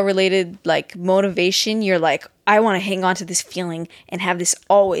 Workout related, like, motivation. You're like, I want to hang on to this feeling and have this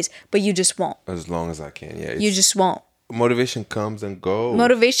always, but you just won't. As long as I can, yeah. You just won't. Motivation comes and goes.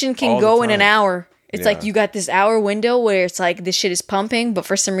 Motivation can go in an hour. It's like you got this hour window where it's like this shit is pumping, but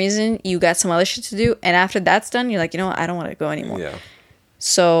for some reason you got some other shit to do, and after that's done, you're like, you know what, I don't want to go anymore. Yeah.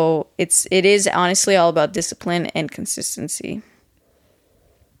 So it is honestly all about discipline and consistency.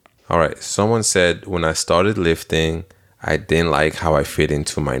 All right. Someone said, when I started lifting, I didn't like how I fit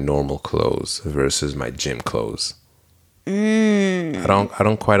into my normal clothes versus my gym clothes. I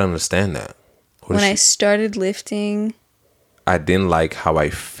don't quite understand that. When I started lifting, I didn't like how I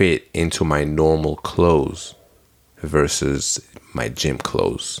fit into my normal clothes versus my gym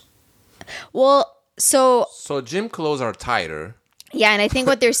clothes. Well, so gym clothes are tighter. Yeah, and I think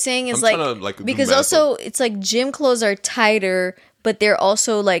what they're saying is because also it's like gym clothes are tighter, but they're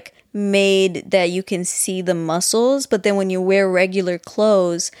also like made that you can see the muscles. But then when you wear regular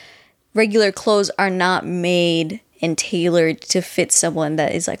clothes are not made and tailored to fit someone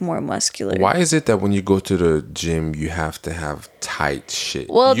that is like more muscular. Why is it that when you go to the gym, you have to have tight shit?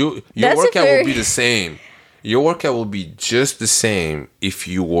 Well, your workout will be the same. Your workout will be just the same if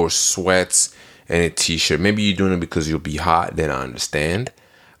you wore sweats and a t-shirt. Maybe you're doing it because you'll be hot, then I understand.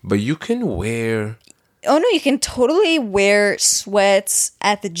 But you can wear... Oh, no, you can totally wear sweats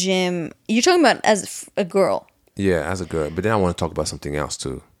at the gym. You're talking about as a girl. Yeah, as a girl. But then I want to talk about something else,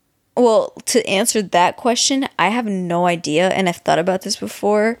 too. Well, to answer that question, I have no idea, and I've thought about this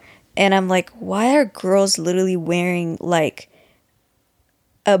before, and I'm like, why are girls literally wearing, like,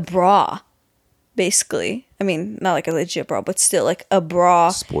 a bra, basically? I mean, not like a legit bra, but still, like, a bra.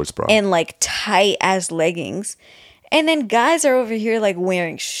 Sports bra. And, like, tight-ass leggings. And then guys are over here, like,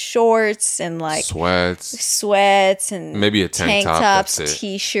 wearing shorts and, like... Sweats and... Maybe a tank top, tops, that's it.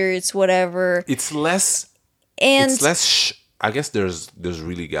 T-shirts, whatever. It's less... I guess there's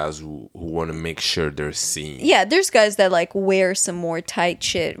really guys who want to make sure they're seen. Yeah, there's guys that like wear some more tight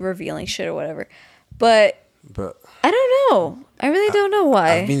shit, revealing shit or whatever. But I don't know. I really don't know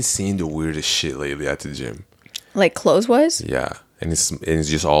why. I've been seeing the weirdest shit lately at the gym. Like clothes wise? Yeah, and it's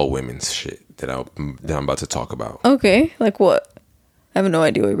just all women's shit that I'm about to talk about. Okay, like what? I have no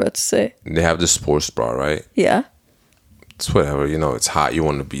idea what you're about to say. They have the sports bra, right? Yeah. It's whatever, it's hot. You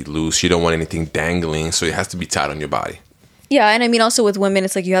want to be loose. You don't want anything dangling, so it has to be tight on your body. Yeah, and I mean also with women,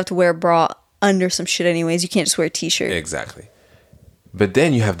 it's like you have to wear a bra under some shit anyways. You can't just wear a t-shirt. Exactly. But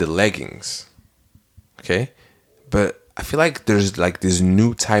then you have the leggings. Okay? But I feel like there's like this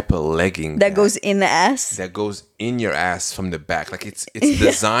new type of legging that goes in the ass. That goes in your ass from the back. Like it's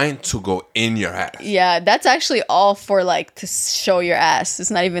designed to go in your ass. Yeah, that's actually all for like to show your ass.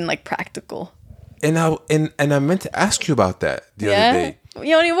 It's not even like practical. And I meant to ask you about that the other day.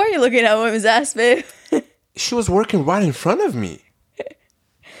 Yoni, why are you looking at women's ass, babe? She was working right in front of me.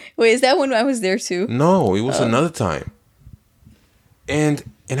 Wait, is that when I was there too? No, it was another time. And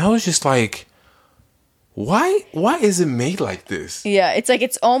I was just like, why is it made like this? Yeah, it's like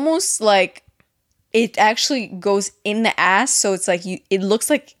it's almost like it actually goes in the ass, so it's like it looks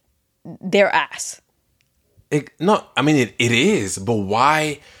like their ass. It is, but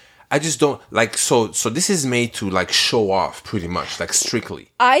why? I just don't like so this is made to like show off pretty much, like strictly.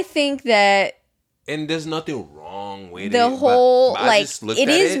 I think that and there's nothing wrong with the whole but like it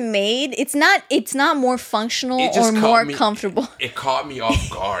is made. It's not more functional or more comfortable. It caught me off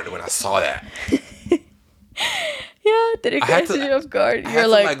guard when I saw that. Yeah, did it catch you off guard? You're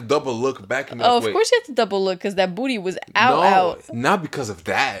like double look back and of course you have to double look because that booty was out. Not because of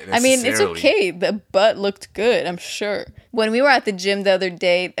that. I mean, it's okay. The butt looked good, I'm sure. When we were at the gym the other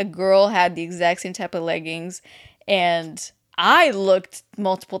day, a girl had the exact same type of leggings, and I looked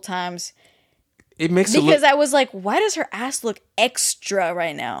multiple times. It makes because I was like, why does her ass look extra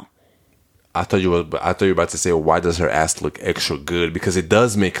right now? I thought you were about to say, why does her ass look extra good? Because it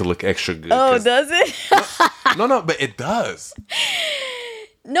does make it look extra good. Oh, does it? No, but it does.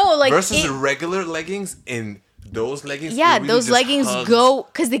 No, like versus the regular leggings and those leggings. Yeah, really those leggings go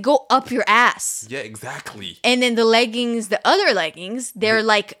because they go up your ass. Yeah, exactly. And then the other leggings, they're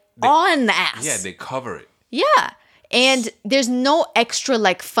on the ass. Yeah, they cover it. Yeah, and there's no extra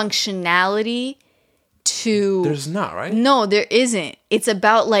like functionality. There's not, right? No, there isn't. It's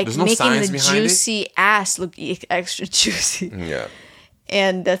about like making the juicy ass look extra juicy. Yeah.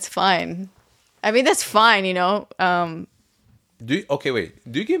 And that's fine. I mean, that's fine, you know. Wait.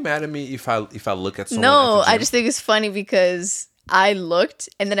 Do you get mad at me if I look at someone? No, at the gym? I just think it's funny because I looked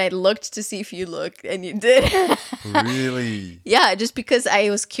and then I looked to see if you looked and you did. Really? Yeah, just because I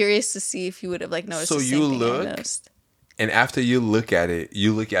was curious to see if you would have like noticed. So the same you thing I look, noticed. and after you look at it,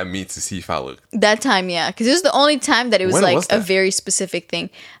 you look at me to see if I look. That time, yeah, because it was the only time that it was When like was a that? very specific thing.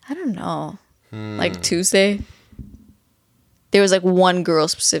 I don't know, like Tuesday. There was like one girl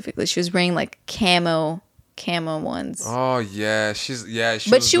specifically. She was wearing like camo ones. Oh yeah,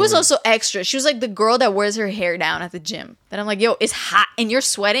 But she was also extra. She was like the girl that wears her hair down at the gym. That I'm like, yo, it's hot and you're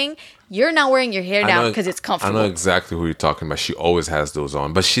sweating. You're not wearing your hair down because it's comfortable. I know exactly who you're talking about. She always has those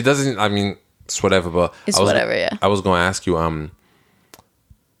on, but she doesn't. I mean, it's whatever. But It's whatever, yeah. I was going to ask you.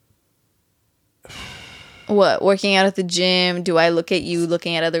 What, working out at the gym? Do I look at you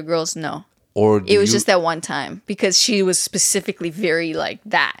looking at other girls? No. Or It was just that one time because she was specifically very like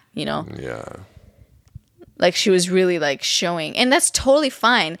that, you know? Yeah. Like she was really like showing, and that's totally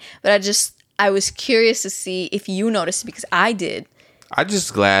fine. But I was curious to see if you noticed because I did. I'm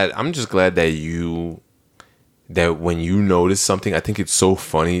just glad that when you notice something, I think it's so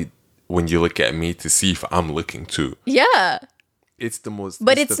funny when you look at me to see if I'm looking too. Yeah. It's the most.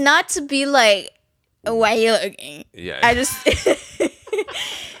 But it's not to be like, why you looking? Yeah. I just,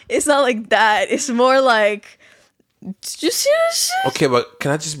 it's not like that. It's more like, just Okay, but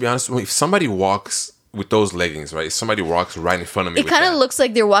can I just be honest? If somebody walks with those leggings, right? If somebody walks right in front of me, it kind of looks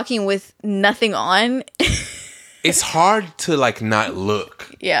like they're walking with nothing on. It's hard to like not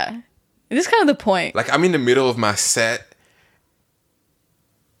look. Yeah. It is kind of the point. Like I'm in the middle of my set,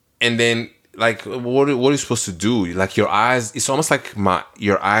 and then like what are you supposed to do? Like your eyes, it's almost like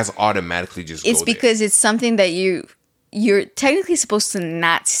your eyes automatically just It's go because it's something that you're technically supposed to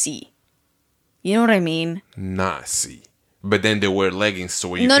not see. You know what I mean? not see. But then they wear leggings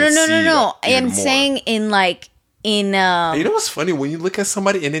so you No. can see I even am more. saying in You know what's funny? When you look at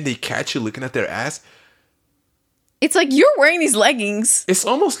somebody and then they catch you looking at their ass, it's like you're wearing these leggings. it's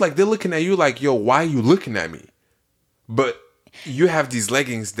almost like they're looking at you like, yo, why are you looking at me? But you have these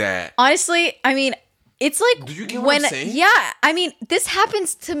leggings that... Honestly, I mean, it's like Do you get what I'm saying? Yeah, I mean, this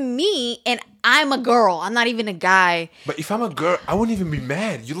happens to me and I'm a girl. I'm not even a guy. But if I'm a girl, I wouldn't even be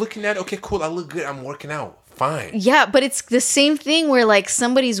mad. You're looking at, okay, cool, I look good, I'm working out. Fine. Yeah, but it's the same thing where like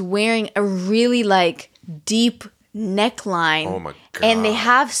somebody's wearing a really like deep neckline. Oh my God. And they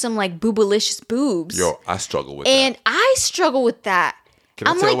have some like boobalicious boobs. Yo, I struggle with And that. I struggle with that. Can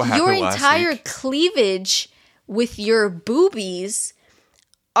I I'm tell you like, what your happened last entire week? cleavage with your boobies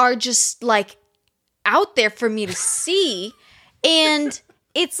are just like out there for me to see. And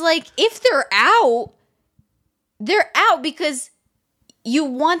it's like, if they're out because you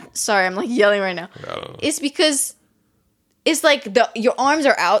want. Sorry, I'm like yelling right now. I don't know. It's because it's like your arms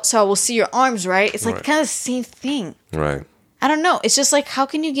are out, so I will see your arms, right? It's like Right. kind of the same thing. Right. I don't know. It's just like, how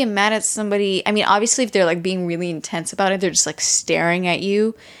can you get mad at somebody? I mean, obviously, if they're like being really intense about it, they're just like staring at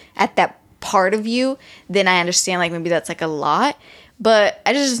you, at that part of you, then I understand like maybe that's like a lot. But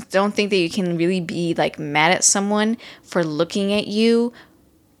I just don't think that you can really be like mad at someone for looking at you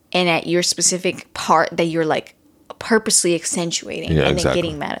and at your specific part that you're like purposely accentuating and then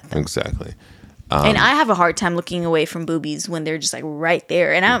getting mad at them. Exactly. And I have a hard time looking away from boobies when they're just like right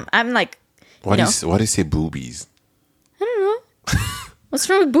there. And I'm like, Why do you say boobies? what's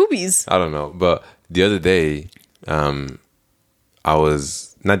wrong with boobies? I don't know. But the other day, it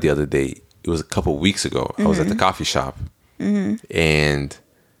was a couple weeks ago. I was at the coffee shop and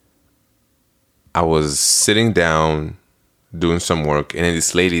I was sitting down doing some work, and then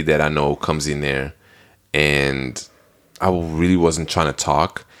this lady that I know comes in there, and I really wasn't trying to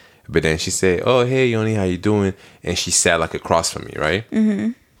talk, but then she said, "Oh, hey, Yoni, how you doing?" And she sat like across from me, right?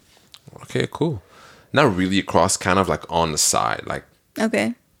 Mm-hmm. Okay, cool. Not really across, kind of like on the side, like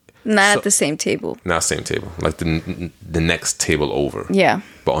Okay. Not at the same table. not same table, like the next table over. Yeah.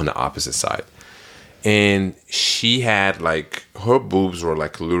 But on the opposite side. And she had like, her boobs were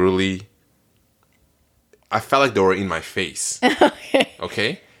like literally, I felt like they were in my face.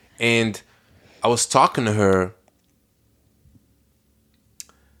 Okay. And I was talking to her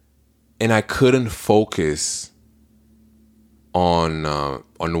and I couldn't focus on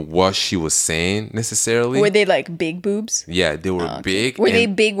what she was saying necessarily. Were they like big boobs? Yeah, they were big. Were they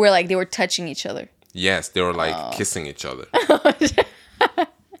big where like they were touching each other? Yes, they were like kissing each other.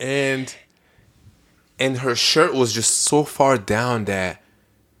 and her shirt was just so far down that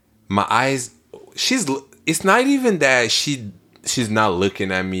my eyes, it's not even that she's not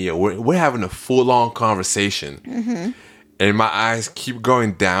looking at me, or we're having a full-on conversation. Mm-hmm. And my eyes keep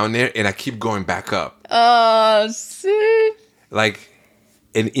going down there and I keep going back up. Oh, see? Like,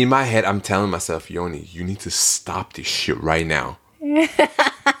 And in my head, I'm telling myself, Yoni, you need to stop this shit right now.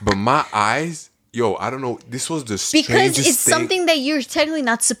 But my eyes, yo, I don't know. This was the strangest thing. Because it's something that you're technically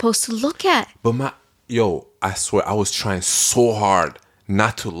not supposed to look at. But I swear, I was trying so hard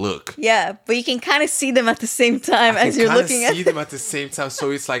not to look. Yeah, but you can kind of see them at the same time as you're looking at them. See them at the same time.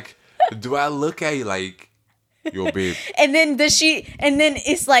 So it's like, do I look at you like, yo, babe? And then does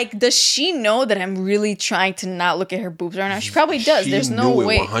she know that I'm really trying to not look at her boobs right now? She probably does. There's no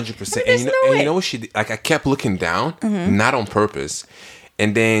way. 100%. And you know what she did? Like, I kept looking down, not on purpose.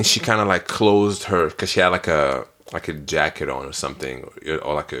 And then she kind of like closed her, because she had like a jacket on or something,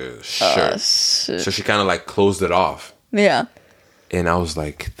 or like a shirt. So she kind of like closed it off. Yeah. And I was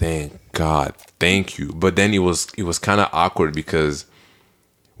like, thank God, thank you. But then it was kind of awkward, because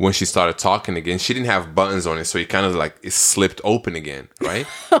when she started talking again, she didn't have buttons on it, so it kind of like it slipped open again, right?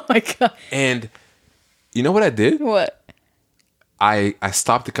 Oh my God. And you know what I did? What? I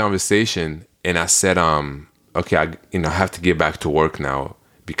stopped the conversation and I said, okay, I have to get back to work now,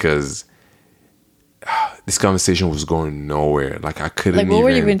 because this conversation was going nowhere. Like, I couldn't Like, what were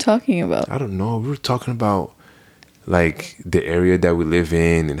you even talking about? I don't know. We were talking about like the area that we live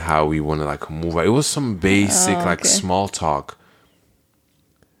in and how we want to like move. It was some basic like small talk.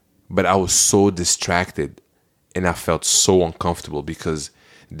 But I was so distracted and I felt so uncomfortable, because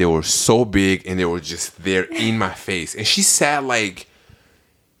they were so big and they were just there in my face. And she sat like,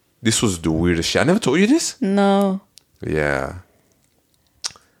 this was the weirdest shit. I never told you this? No. Yeah.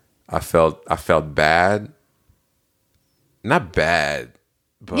 I felt bad. Not bad.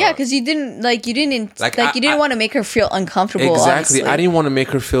 But yeah, because you didn't want to make her feel uncomfortable. Exactly. Honestly. I didn't want to make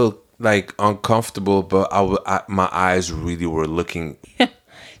her feel like uncomfortable, but my eyes really were looking.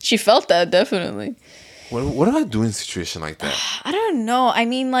 She felt that, definitely. What do I do in a situation like that? I don't know. I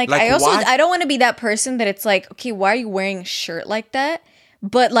mean, like why? I don't want to be that person that it's like, okay, why are you wearing a shirt like that?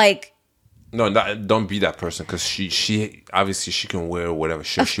 But like, no, don't be that person, because she obviously she can wear whatever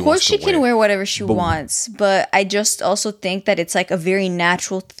shirt she wants to wear. Of course she can wear whatever she wants, but I just also think that it's like a very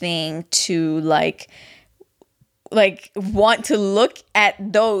natural thing to like want to look at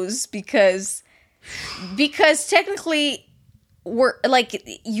those, because technically we're like,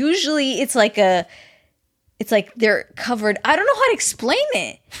 usually it's like they're covered. I don't know how to explain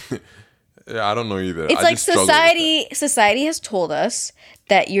it. Yeah, I don't know either. It's like society has told us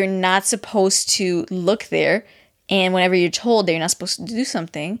that you're not supposed to look there, and whenever you're told that you're not supposed to do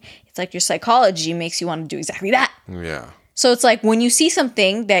something, it's like your psychology makes you want to do exactly that. Yeah. So it's like when you see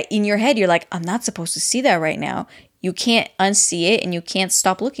something that in your head you're like, I'm not supposed to see that right now, you can't unsee it and you can't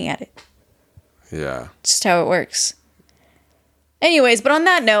stop looking at it. Yeah. Just how it works. Anyways, but on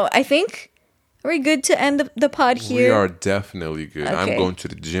that note, I think, are we good to end the pod here? We are definitely good. Okay. I'm going to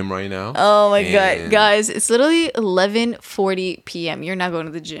the gym right now. Oh my God. Guys, it's literally 11:40 p.m. You're not going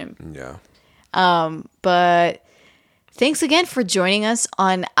to the gym. Yeah. But thanks again for joining us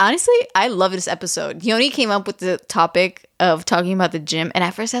on, honestly, I love this episode. Yoni came up with the topic of talking about the gym, and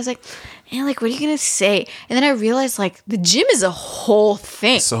at first I was like, man, like, what are you going to say? And then I realized, like, the gym is a whole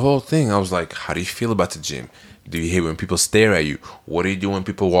thing. It's a whole thing. I was like, how do you feel about the gym? Do you hate when people stare at you? What do you do when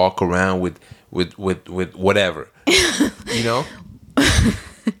people walk around with whatever? You know?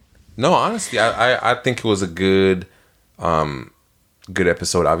 No, honestly, I think it was a good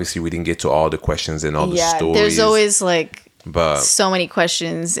episode. Obviously, we didn't get to all the questions and all the stories. There's always like But so many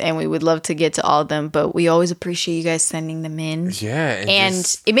questions, and we would love to get to all of them, but we always appreciate you guys sending them in. Yeah.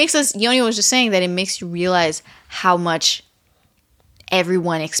 And it makes us, Yoni was just saying that it makes you realize how much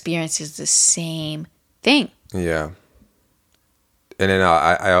everyone experiences the same thing. Yeah. And then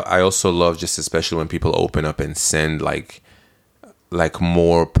I also love, just especially when people open up and send like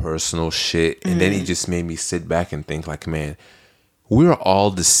more personal shit. And then it just made me sit back and think like, man, we're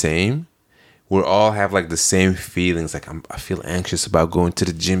all the same. We all have like the same feelings. Like I feel anxious about going to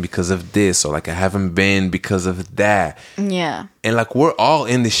the gym because of this, or like I haven't been because of that. Yeah. And like we're all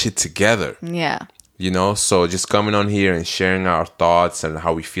in this shit together. Yeah. You know, so just coming on here and sharing our thoughts and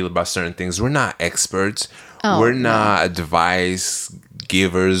how we feel about certain things. We're not experts. We're not advice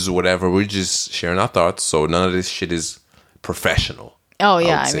givers, whatever. We're just sharing our thoughts. So none of this shit is professional. Oh,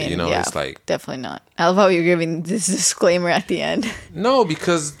 yeah. I mean, you know, yeah, it's like, definitely not. I love how you're giving this disclaimer at the end. No,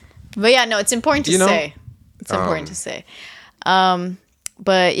 because. But yeah, no, it's important to say. It's important to say.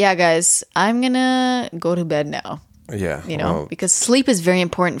 But yeah, guys, I'm going to go to bed now. Yeah. You know, because sleep is very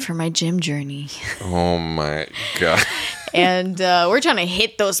important for my gym journey. Oh my God. And we're trying to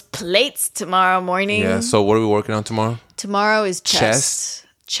hit those plates tomorrow morning. Yeah. So what are we working on tomorrow? Tomorrow is chest.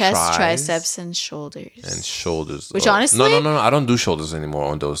 chest, tries, triceps, and shoulders. And shoulders. Which honestly, no. I don't do shoulders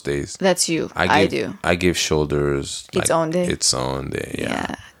anymore on those days. That's you. I do. I give shoulders its own day. Its own day.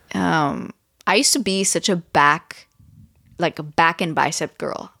 Yeah. I used to be such a back and bicep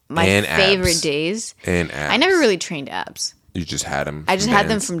girl. My favorite days. And abs. I never really trained abs. You just had them. I just had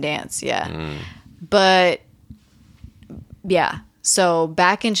them from dance. Yeah. But yeah. So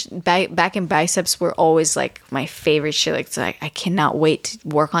back and biceps were always like my favorite shit. Like, so I cannot wait to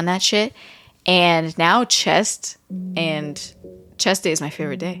work on that shit. And now chest day is my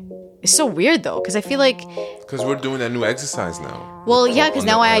favorite day. It's so weird though, because I feel like because we're doing that new exercise now. Well, yeah, because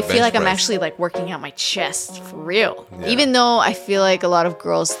now I feel like I'm actually like working out my chest for real. Yeah. Even though I feel like a lot of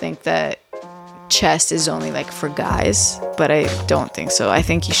girls think that chest is only like for guys, but I don't think so. I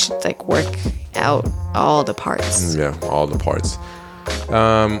think you should like work out all the parts. Yeah, all the parts.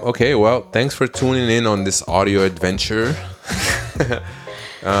 Okay, well, thanks for tuning in on this audio adventure.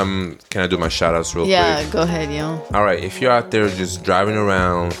 Can I do my shout outs real quick? Yeah, go ahead, yo. All right, if you're out there just driving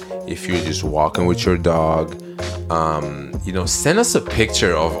around, if you're just walking with your dog, send us a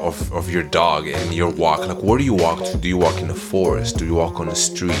picture of your dog and your walk. Like, where do you walk to? Do you walk in the forest? Do you walk on the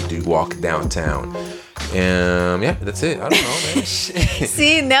street? Do you walk downtown? Yeah, that's it. I don't know, man.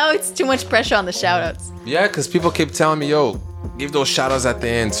 See, now it's too much pressure on the shout outs. Yeah, because people keep telling me, yo, give those shout outs at the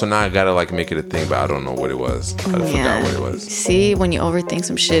end. So now I gotta like make it a thing, but I don't know what it was. I forgot what it was. See, when you overthink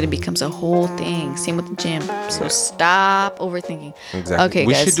some shit, it becomes a whole thing. Same with the gym. So stop overthinking. Exactly. Okay,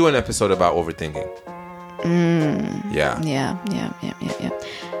 we guys. should do an episode about overthinking. Yeah.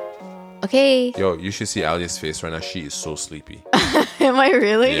 Okay. Yo, you should see Alia's face right now. She is so sleepy. Am I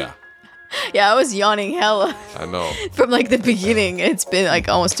really? Yeah. Yeah, I was yawning hella. I know. From like the beginning. It's been like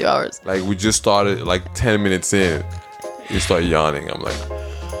almost 2 hours. Like we just started like 10 minutes in. You start yawning. I'm like,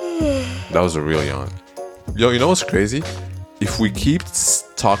 that was a real yawn. Yo, you know what's crazy? If we keep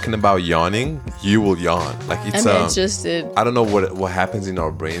talking about yawning, you will yawn. Like it's I just did. I don't know what happens in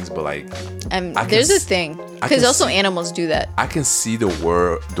our brains, but like there's a thing because also animals do that. I can see the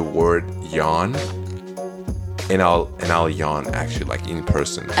word yawn, and I'll yawn actually like in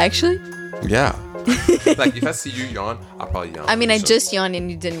person. Actually? Yeah. Like if I see you yawn, I'll probably yawn. I mean, I just yawned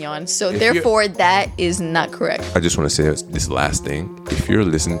and you didn't yawn, so therefore that is not correct. I just want to say this last thing. If you're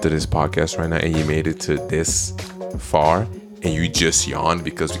listening to this podcast right now and you made it to this far and you just yawned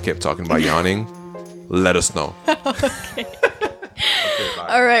because we kept talking about yawning, let us know. Okay. Okay, bye.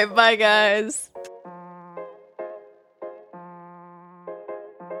 All right, bye guys.